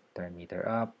now turn meter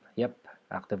up. Yep,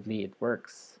 actively it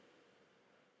works.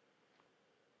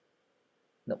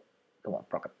 Nope. Come on,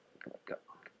 Rocket. Come on, go.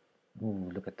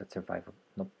 Ooh, look at that survivor.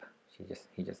 Nope.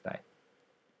 He just died.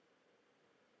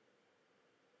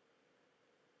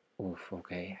 Oof,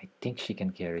 okay. I think she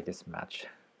can carry this match.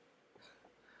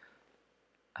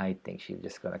 I think she's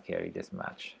just gonna carry this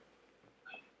match.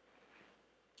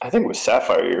 I think with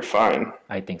Sapphire you're fine.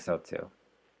 I think so too.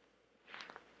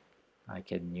 I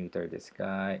can neuter this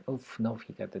guy. Oof, no,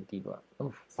 he got the debuff.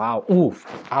 Oof, wow, oof,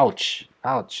 ouch,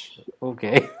 ouch.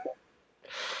 Okay.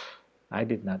 I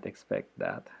did not expect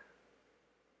that.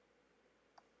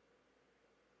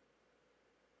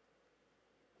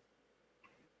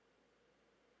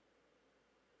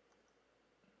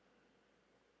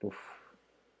 Oof.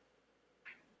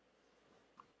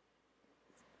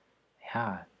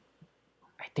 Yeah,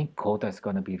 I think Kota is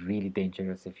gonna be really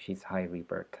dangerous if she's high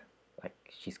rebirth. Like,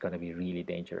 she's gonna be really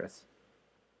dangerous.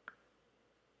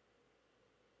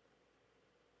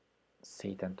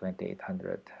 Satan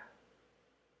 2800.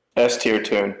 S tier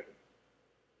tune.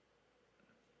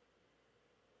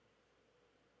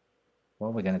 What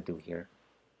are we gonna do here?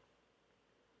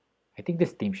 I think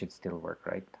this team should still work,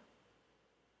 right?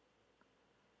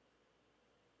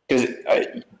 Because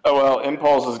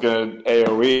Impulse is going to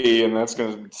AoE, and that's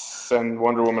going to send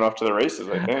Wonder Woman off to the races,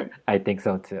 I think. I think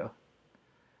so too.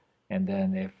 And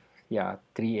then if, yeah,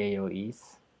 3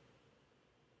 AoEs,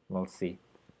 we'll see.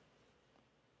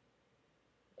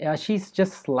 Yeah, she's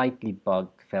just slightly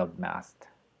bugged, Feldmast.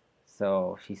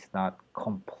 So she's not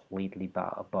completely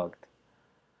bugged.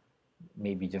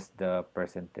 Maybe just the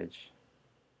percentage.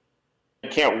 I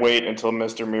can't wait until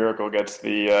Mr. Miracle gets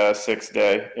the 6th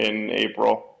day in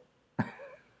April.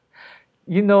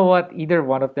 You know what? Either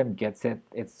one of them gets it,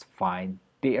 it's fine.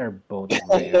 They are both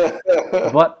rare.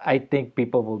 But I think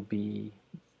people will be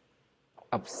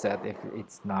upset if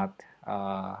it's not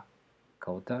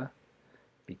Kota,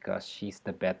 because she's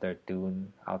the better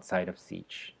tune outside of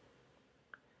Siege.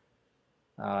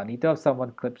 Need to have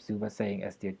someone clip Zuma saying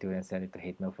S tier 2 and send it to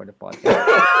Hate Mail for the podcast.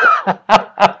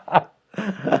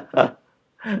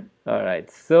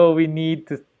 Alright, so we need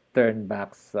to turn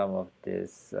back some of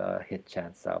this hit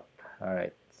chance up.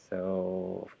 Alright,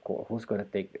 so of course, who's gonna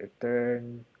take their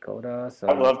turn? Kota. So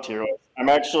I love tier lists. I'm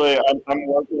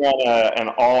working on an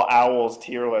all owls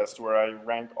tier list where I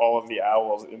rank all of the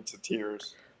owls into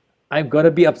tiers. I'm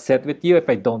gonna be upset with you if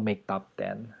I don't make top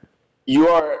 10. You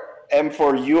are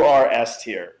M4. You are S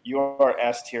tier. You are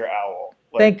S tier owl.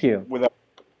 Thank you. Without...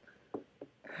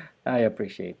 I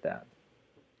appreciate that.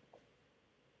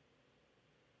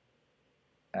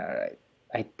 All right.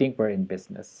 I think we're in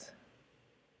business.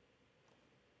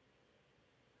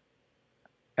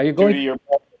 Are you going?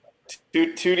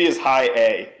 Tootie is high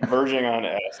A, verging on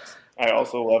S. I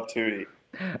also love Tootie.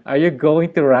 Are you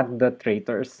going to rank the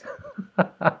traitors?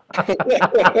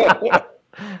 The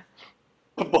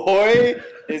boy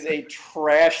is a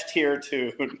trash tier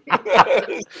tune.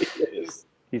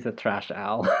 He's a trash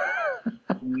owl.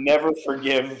 Never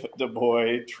forgive the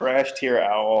boy. Trash tier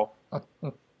owl.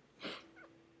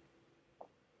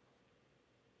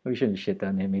 We shouldn't shit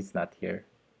on him. He's not here.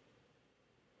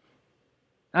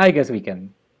 I guess we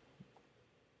can.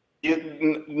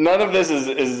 None of this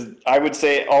is. I would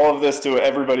say all of this to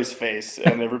everybody's face,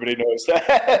 and everybody knows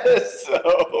that.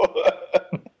 So,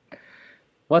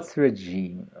 what's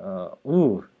regime?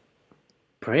 Ooh,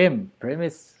 Prim. Prim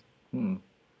is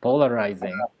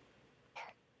polarizing.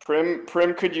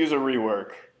 Prim could use a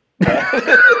rework.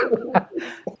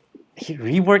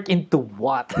 Rework into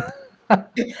what?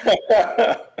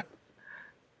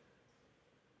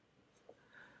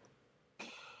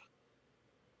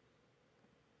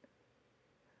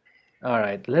 All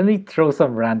right, let me throw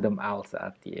some random owls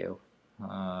at you.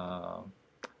 All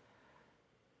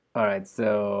right,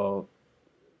 so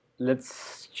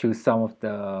let's choose some of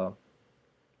the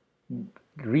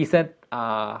recent,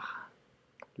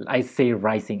 I say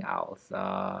rising owls.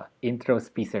 Intro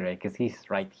Spicere, because he's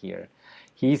right here.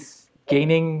 He's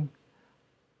gaining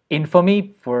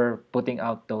infamy for putting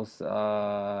out those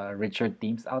Richard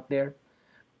themes out there.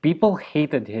 People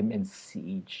hated him in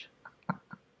Siege.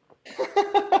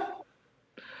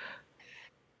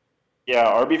 Yeah,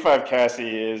 RB5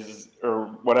 Cassie is, or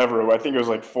whatever, I think it was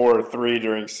like 4 or 3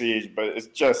 during Siege, but it's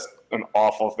just an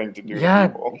awful thing to do to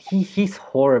people. He's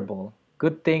horrible.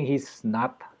 Good thing he's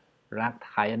not ranked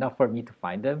high enough for me to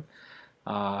find him.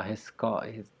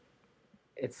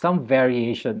 it's some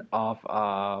variation of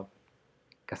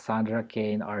Cassandra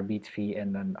Kane RB3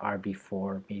 and then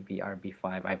RB4, maybe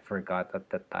RB5. I forgot at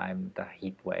the time the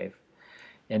heat wave.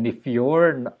 And if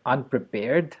you're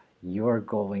unprepared, you're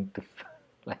going to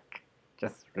like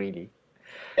just really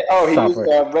Oh, he used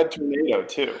suffer. Red Tornado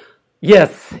too.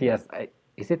 Yes, yes.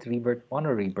 Is it Rebirth 1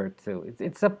 or Rebirth 2?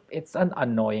 It's an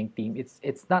annoying team.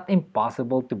 It's not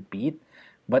impossible to beat,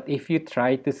 but if you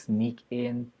try to sneak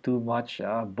in too much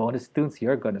bonus tunes,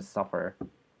 you're gonna suffer.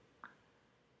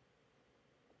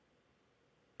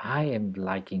 I am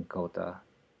liking Kota,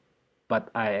 but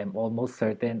I am almost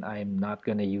certain I'm not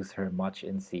gonna use her much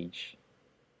in Siege.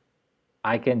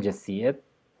 I can just see it.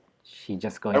 She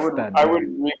just going I to would stand I there.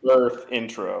 would rebirth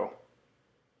intro.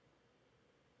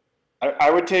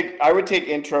 I would take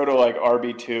intro to like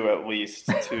RB2 at least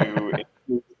to improve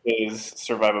his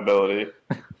survivability.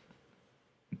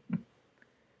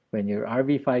 When your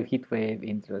RB5 Heatwave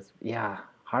interest, yeah,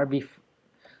 RB.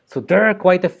 So there are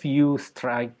quite a few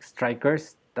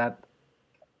strikers that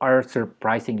are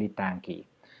surprisingly tanky.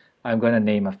 I'm gonna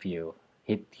name a few.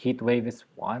 Heatwave is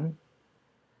one.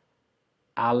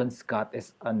 Alan Scott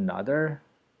is another,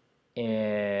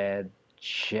 and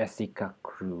Jessica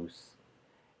Cruz.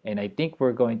 And I think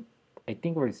we're going. I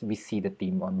think we see the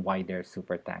team on why they're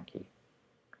super tanky.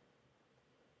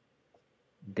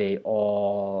 They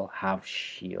all have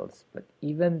shields, but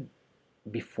even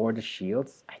before the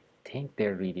shields, I think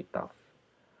they're really tough.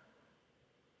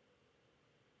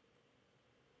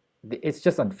 It's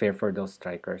just unfair for those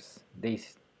strikers.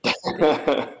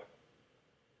 Oh,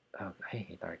 I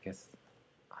hate Arcus.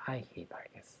 I hate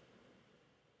Arcus.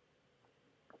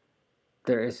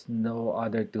 There is no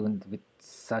other tune with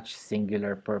such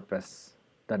singular purpose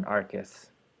than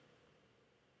Arcus.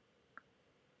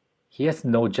 He has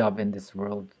no job in this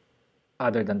world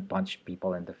other than punch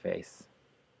people in the face.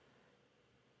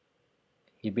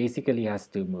 He basically has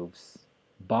two moves,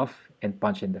 buff and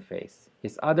punch in the face.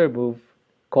 His other move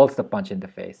calls the punch in the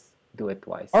face. Do it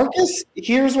twice. Arcus,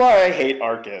 here's why I hate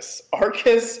Arcus.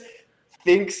 Arcus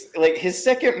thinks like his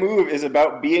second move is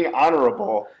about being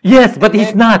honorable. Yes, but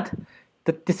he's not.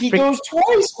 He goes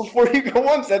twice before you go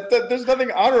once. There's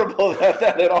nothing honorable about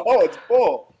that at all. It's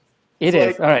bull. It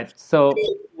is. All right. So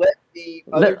let the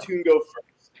other tune go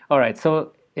first. all right.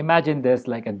 So imagine this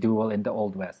like a duel in the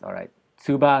Old West. All right.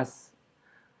 Tsubas,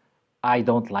 I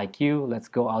don't like you. Let's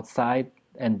go outside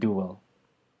and duel.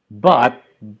 But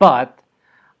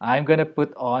I'm gonna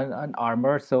put on an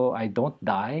armor so I don't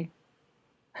die,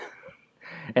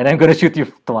 and I'm gonna shoot you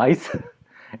twice,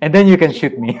 and then you can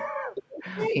shoot me,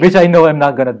 which I know I'm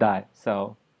not gonna die.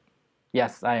 So,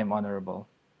 yes, I am honorable.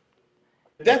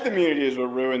 Death immunity is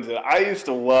what ruins it. I used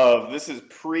to love. This is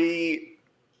pre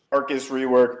Arcus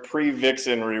rework, pre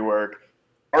Vixen rework.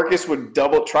 Arcus would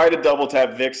try to double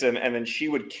tap Vixen, and then she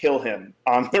would kill him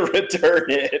on the return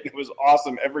hit. It was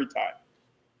awesome every time.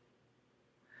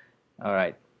 All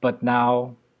right, but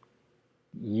now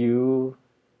you,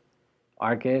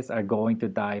 Arcus, are going to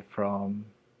die from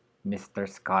Mr.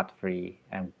 Scott Free.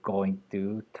 I'm going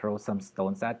to throw some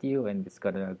stones at you, and it's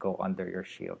gonna go under your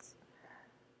shields.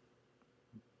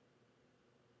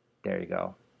 There you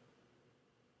go.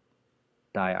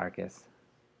 Die, Arcus.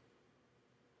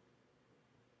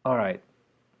 All right,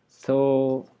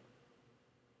 so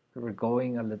we're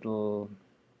going a little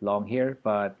long here,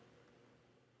 but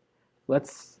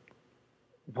let's.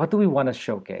 What do we want to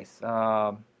showcase?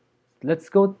 Let's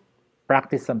go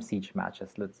practice some siege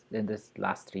matches. Let's in this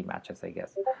last three matches, I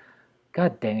guess.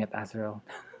 God dang it, Azrael.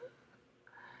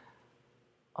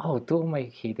 Oh, two of my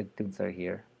hated tunes are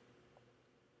here.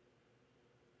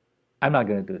 I'm not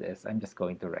gonna do this. I'm just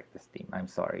going to wreck this team. I'm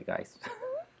sorry, guys.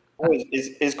 Oh,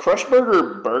 is Crush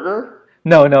Burger burger?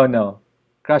 No.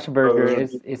 Crush Burger Oh,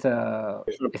 is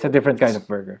a different kind of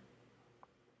burger.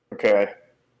 Okay.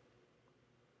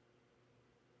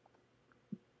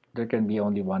 There can be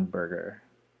only one burger.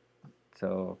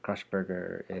 So Crush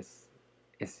Burger is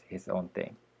his own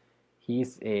thing.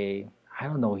 He's I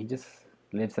don't know, he just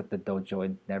lives at the dojo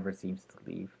and never seems to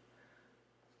leave.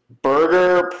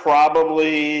 Burger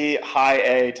probably high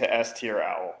A to S tier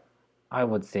owl. I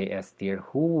would say S tier.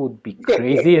 Who would be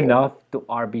crazy enough to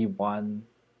RB1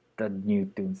 the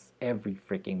new tunes every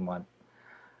freaking month?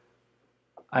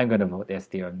 I'm gonna vote S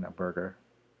tier on a burger.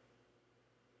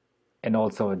 And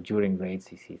also during raids,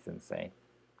 he's insane.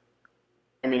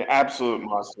 I mean, absolute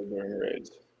monster during raids.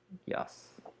 Yes.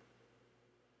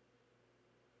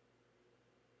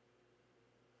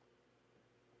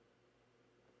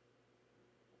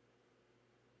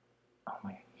 Oh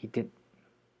my, he did.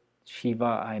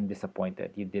 Shiva, I'm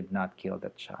disappointed. You did not kill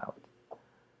that child.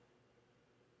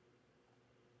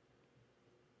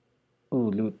 Ooh,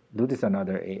 Loot. Loot is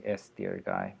another AS tier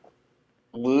guy.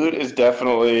 Lute is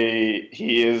definitely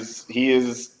he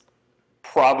is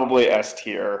probably S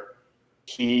tier.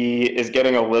 He is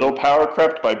getting a little power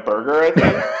crept by Burger, I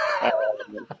think.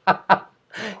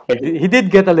 He did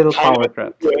get a little Kind power of a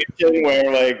crept. situation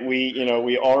where like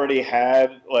we already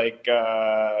had like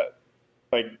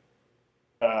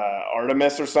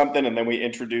Artemis or something, and then we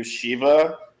introduced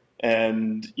Shiva,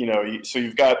 and so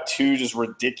you've got two just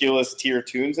ridiculous tier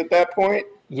tunes at that point.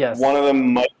 Yes. One of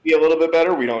them might be a little bit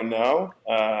better. We don't know.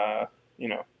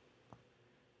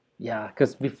 Yeah,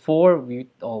 because before we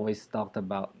always talked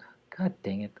about, God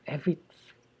dang it,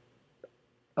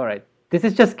 all right, this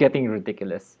is just getting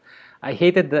ridiculous. I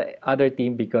hated the other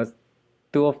team because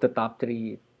two of the top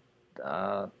three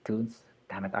tunes,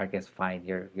 damn it, Arc is fine,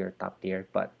 you're top tier,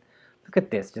 but look at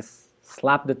this, just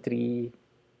slap the three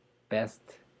best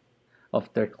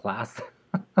of their class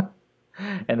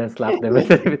and then slap them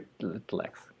with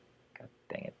Lex. God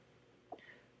dang it.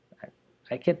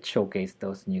 I can't showcase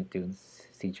those new tunes,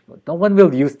 Siege mode. No one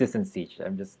will use this in Siege.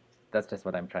 That's just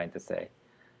what I'm trying to say.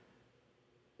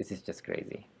 This is just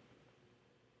crazy.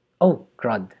 Oh,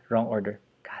 crud, wrong order.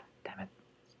 God damn it.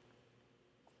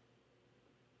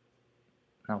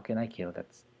 Now can I kill that?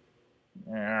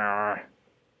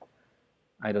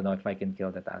 I don't know if I can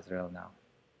kill that Azrael now.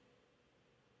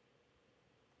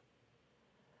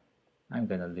 I'm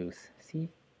gonna lose. See?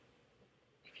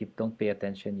 If you don't pay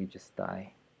attention, you just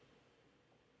die.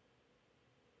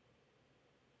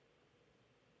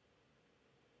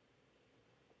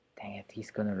 Dang it, he's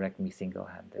gonna wreck me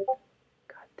single-handed.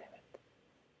 God damn it.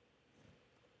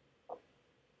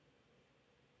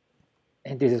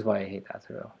 And this is why I hate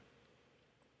Azrael.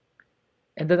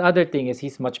 And the other thing is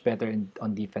he's much better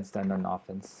on defense than on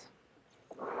offense.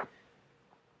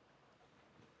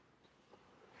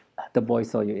 The boy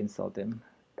saw you insult him.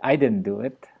 I didn't do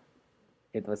it.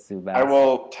 It was Subas. I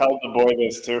will tell the boy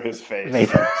this to his face. Wait.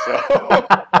 So.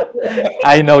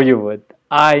 I know you would.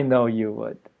 I know you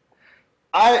would.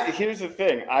 Here's the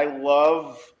thing. I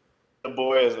love the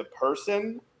boy as a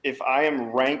person. If I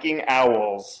am ranking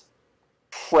owls,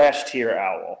 trash tier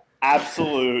owl.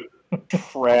 Absolute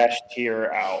trash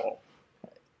tier owl.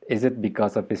 Is it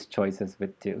because of his choices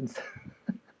with tunes?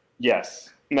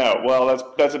 Yes. No. Well,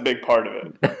 that's a big part of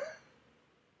it.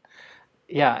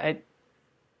 Yeah,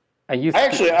 I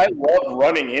love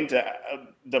running into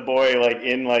the boy like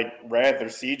in like Wrath or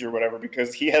Siege or whatever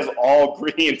because he has all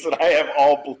greens and I have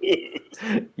all blues.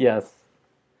 Yes.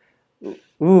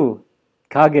 Ooh,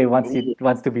 Kage wants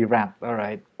to be ramped. All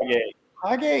right.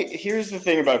 Kage. Here's the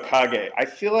thing about Kage. I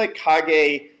feel like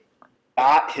Kage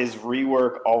got his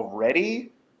rework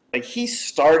already. Like he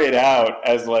started out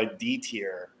as like D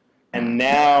tier, and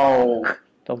now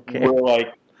Okay. we're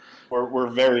like we're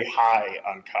very high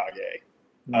on Kage.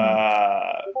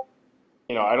 I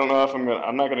don't know if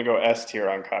I'm not gonna go S tier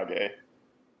on Kage.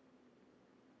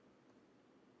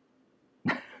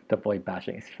 The boy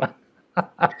bashing is fun.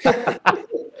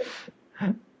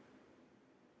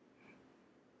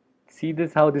 See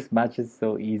this how this match is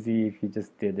so easy if you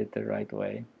just did it the right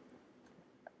way.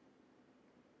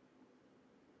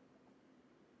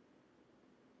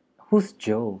 Who's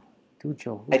Joe? Do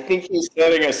Joe? I think he's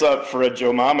setting us up for a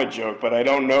Joe Mama joke, but I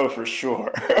don't know for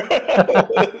sure.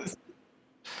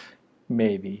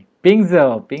 Maybe.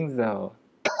 Pingzo.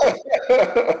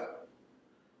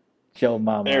 Joe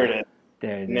Mama. There it is.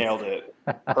 There it is. Nailed it.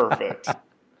 Perfect.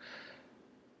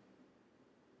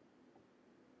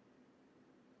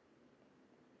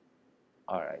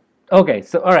 All right. Okay.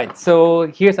 So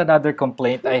here's another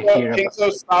complaint I hear.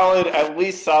 Pingzo's solid, at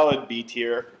least solid B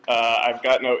tier. I've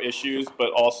got no issues,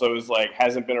 but also is like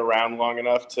hasn't been around long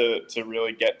enough to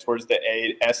really get towards the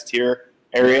S tier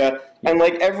area. And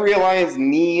like every alliance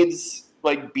needs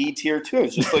like B tier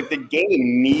tunes, just like the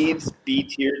game needs B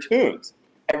tier tunes.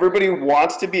 Everybody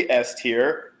wants to be S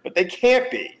tier, but they can't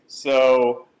be.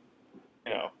 So,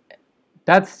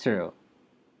 That's true.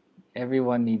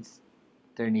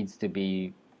 There needs to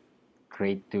be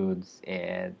great dudes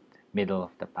and middle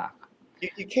of the pack.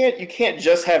 You can't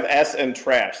just have S and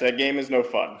trash. That game is no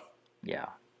fun. Yeah.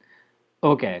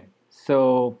 Okay.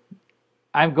 So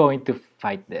I'm going to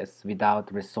fight this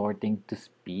without resorting to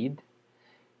speed.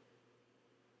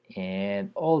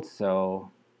 And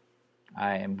also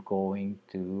I am going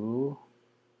to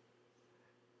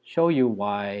show you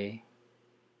why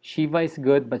Shiva is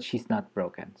good, but she's not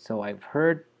broken. So I've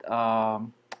heard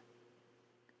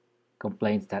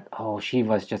complaints that,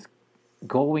 Shiva's just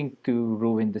going to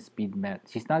ruin the speed meta.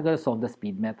 She's not going to solve the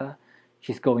speed meta.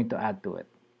 She's going to add to it.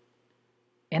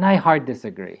 And I hard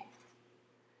disagree.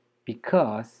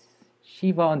 Because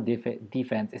Shiva on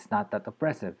defense is not that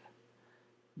oppressive.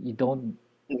 You don't.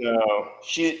 No,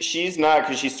 she's not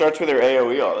because she starts with her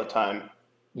AOE all the time.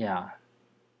 Yeah.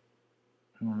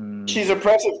 She's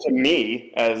oppressive to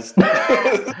me as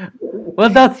Well,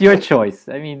 that's your choice.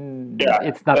 I mean, yeah,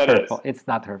 it's not that her is. fault. It's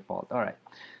not her fault. All right.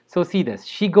 So see this.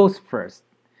 She goes first.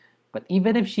 But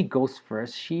even if she goes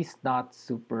first, she's not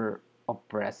super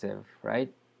oppressive,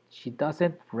 right? She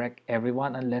doesn't wreck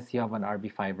everyone unless you have an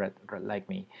RB5 like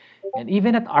me. And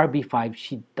even at RB5,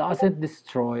 she doesn't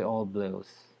destroy all blues.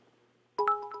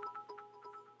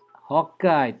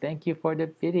 Hawkeye, thank you for the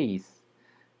biddies.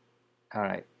 All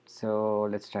right, so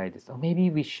let's try this. Or maybe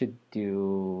we should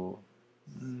do.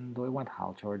 Do I want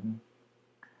Hal Jordan?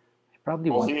 I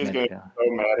probably Halsey want is going to be Medga.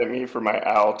 so mad at me for my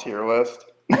owl tier list.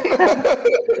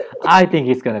 I think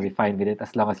he's gonna be fine with it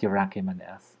as long as you rank him an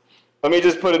S. Let me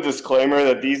just put a disclaimer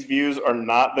that these views are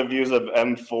not the views of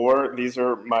M4. These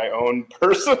are my own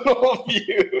personal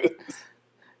views.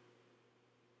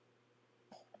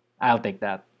 I'll take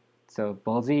that. So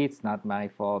Ballsy, it's not my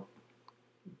fault.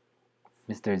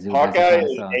 Mr. Zubas Hawkeye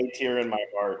is is on. A tier in my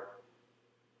heart,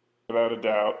 without a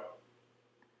doubt.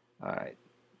 All right.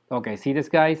 Okay, see this,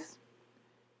 guys?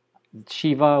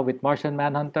 Shiva with Martian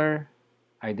Manhunter.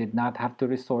 I did not have to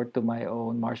resort to my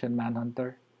own Martian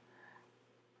Manhunter.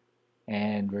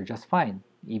 And we're just fine.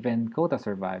 Even Kota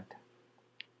survived.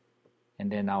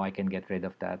 And then now I can get rid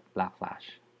of that Black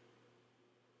Flash.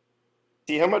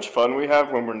 See how much fun we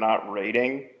have when we're not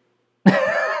raiding?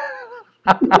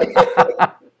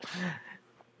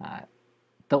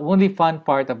 The only fun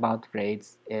part about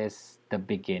raids is the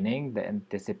beginning, the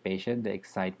anticipation, the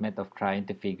excitement of trying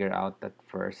to figure out that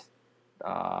first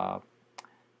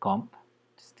comp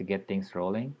just to get things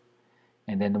rolling.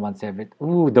 And then once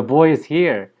ooh, the boy is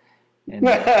here. And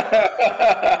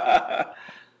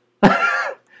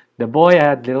the boy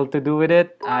had little to do with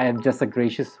it. I am just a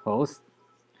gracious host.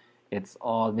 It's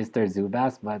all Mr.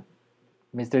 Zubas, but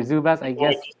Mr. Zubas, I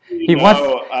guess he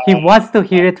wants to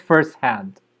hear it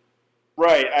firsthand.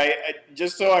 Right. I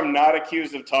just so I'm not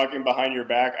accused of talking behind your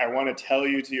back, I want to tell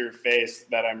you to your face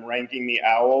that I'm ranking the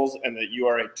owls and that you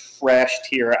are a trash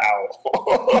tier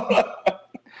owl.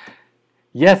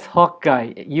 Yes,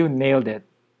 Hawkeye, you nailed it.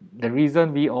 The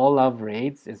reason we all love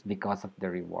raids is because of the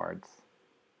rewards.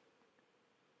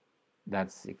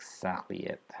 That's exactly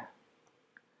it.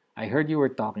 I heard you were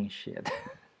talking shit.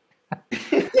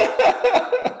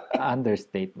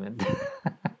 Understatement.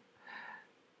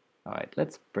 All right,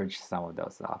 let's purge some of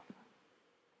those off.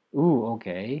 Ooh,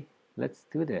 okay. Let's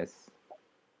do this.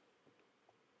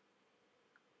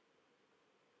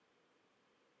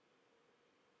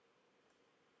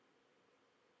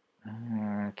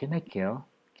 Can I kill?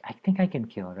 I think I can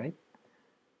kill, right?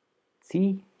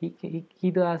 See,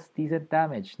 he does decent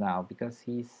damage now because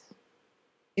he's...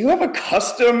 You have a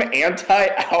custom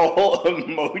anti-owl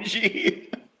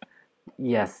emoji?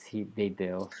 Yes, they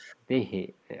do. They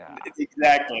hate. Yeah.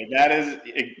 Exactly. That is,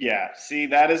 yeah. See,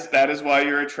 that is why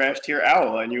you're a trash tier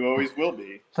owl, and you always will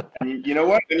be. And you know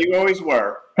what? And you always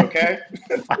were. Okay.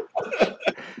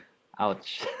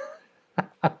 Ouch.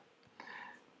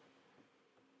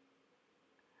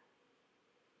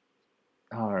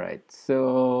 All right.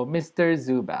 So, Mr.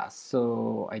 Zubas.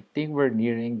 So, I think we're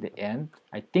nearing the end.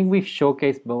 I think we've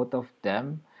showcased both of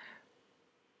them.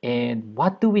 And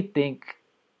what do we think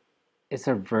is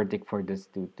our verdict for these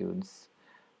two tunes?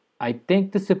 I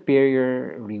think the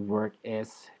superior rework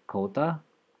is Kota.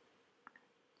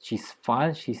 She's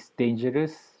fun, she's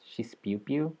dangerous, she's pew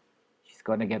pew. She's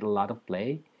gonna get a lot of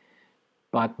play.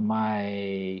 But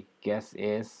my guess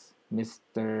is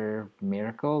Mr.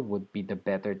 Miracle would be the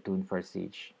better tune for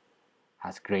Siege.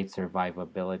 Has great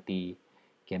survivability,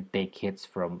 can take hits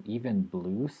from even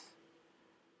blues,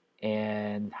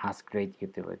 and has great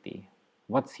utility.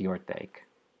 What's your take?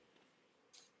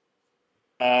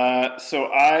 So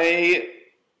I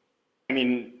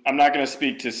mean, I'm not going to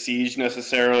speak to Siege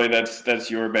necessarily. That's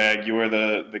your bag. You are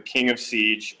the king of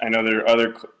Siege. I know there are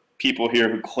other people here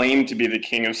who claim to be the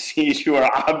king of Siege who are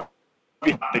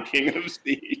obviously the king of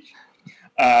Siege.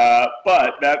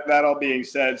 But that all being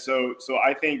said, so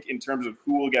I think in terms of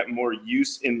who will get more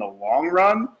use in the long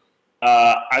run,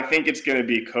 I think it's going to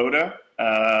be Coda,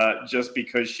 just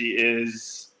because she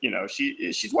is,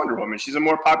 she's Wonder Woman. She's a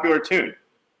more popular tune.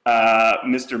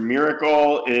 Mr.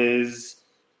 Miracle is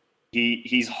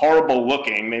he's horrible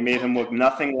looking. They made him look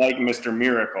nothing like Mr.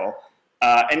 Miracle,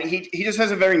 and he just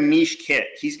has a very niche kit.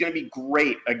 He's going to be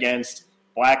great against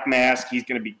Black Mask. He's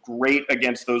going to be great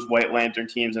against those White Lantern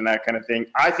teams and that kind of thing.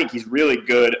 I think he's really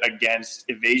good against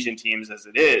evasion teams as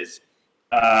it is,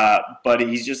 but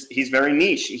he's very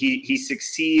niche. He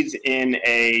succeeds in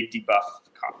a debuff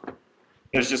comp.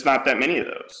 There's just not that many of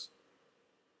those.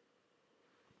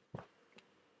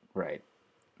 Right.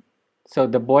 So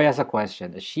the boy has a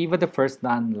question. Is Shiva the first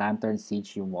non-lantern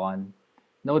siege you won?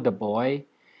 No, the boy.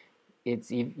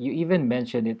 You even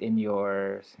mentioned it in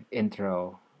your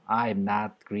intro. I'm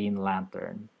not Green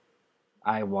Lantern.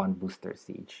 I won Booster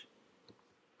Siege.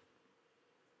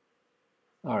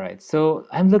 All right. So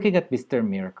I'm looking at Mr.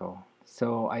 Miracle.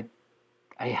 So I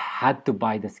had to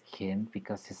buy the skin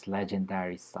because his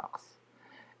legendary sucks.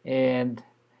 And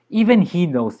even he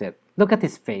knows it. Look at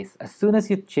his face. As soon as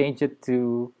you change it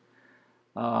to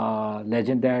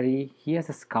legendary, he has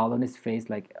a skull on his face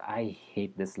like I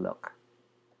hate this look.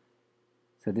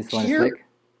 So this one is Here, like,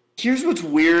 here's what's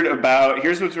weird about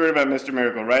Mr.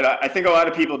 Miracle, right? I think a lot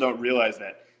of people don't realize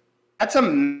that. That's a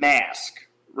mask,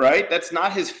 right? That's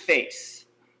not his face.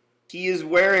 He is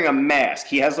wearing a mask.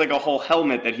 He has like a whole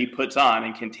helmet that he puts on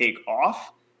and can take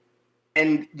off.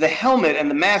 And the helmet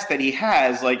and the mask that he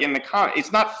has, like in the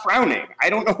it's not frowning. I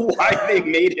don't know why they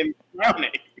made him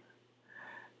frowning.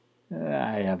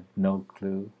 I have no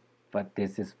clue, but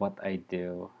this is what I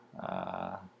do.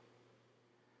 Uh,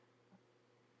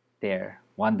 there,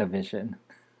 WandaVision.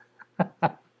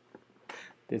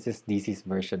 This is DC's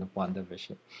version of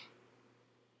WandaVision.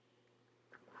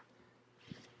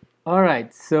 All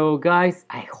right, so guys,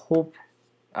 I hope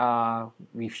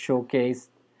we've showcased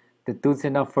the tools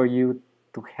enough for you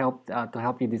to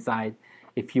help you decide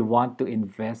if you want to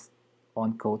invest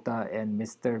on Kota and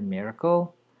Mr.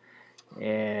 Miracle.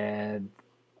 And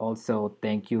also,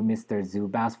 thank you, Mr.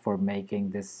 Zubas, for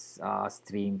making this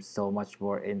stream so much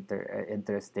more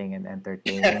interesting and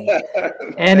entertaining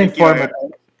and Thank you. I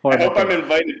hope I'm informative.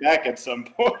 invited back at some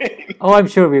point. Oh, I'm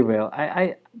sure we will.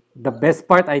 The best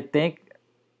part, I think,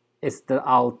 is the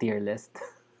owl tier list.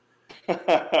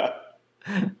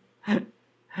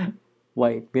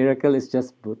 Wait, Miracle is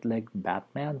just bootleg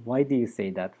Batman? Why do you say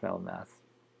that, Felmas?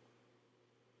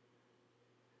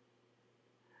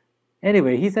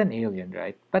 Anyway, he's an alien,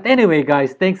 right? But anyway,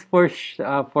 guys, thanks for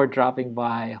dropping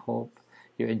by. Hope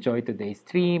you enjoyed today's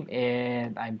stream,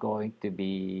 and I'm going to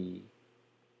be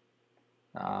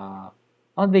uh,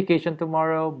 on vacation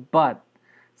tomorrow, but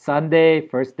Sunday,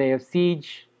 first day of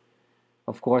Siege,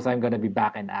 of course, I'm gonna be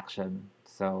back in action.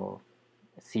 So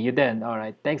see you then. All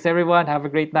right. Thanks, everyone. Have a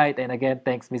great night. And again,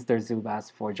 thanks, Mr.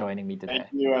 Zubas, for joining me Thank today.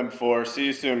 you, M4. See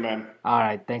you soon, man. All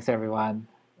right. Thanks, everyone.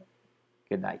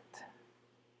 Good night.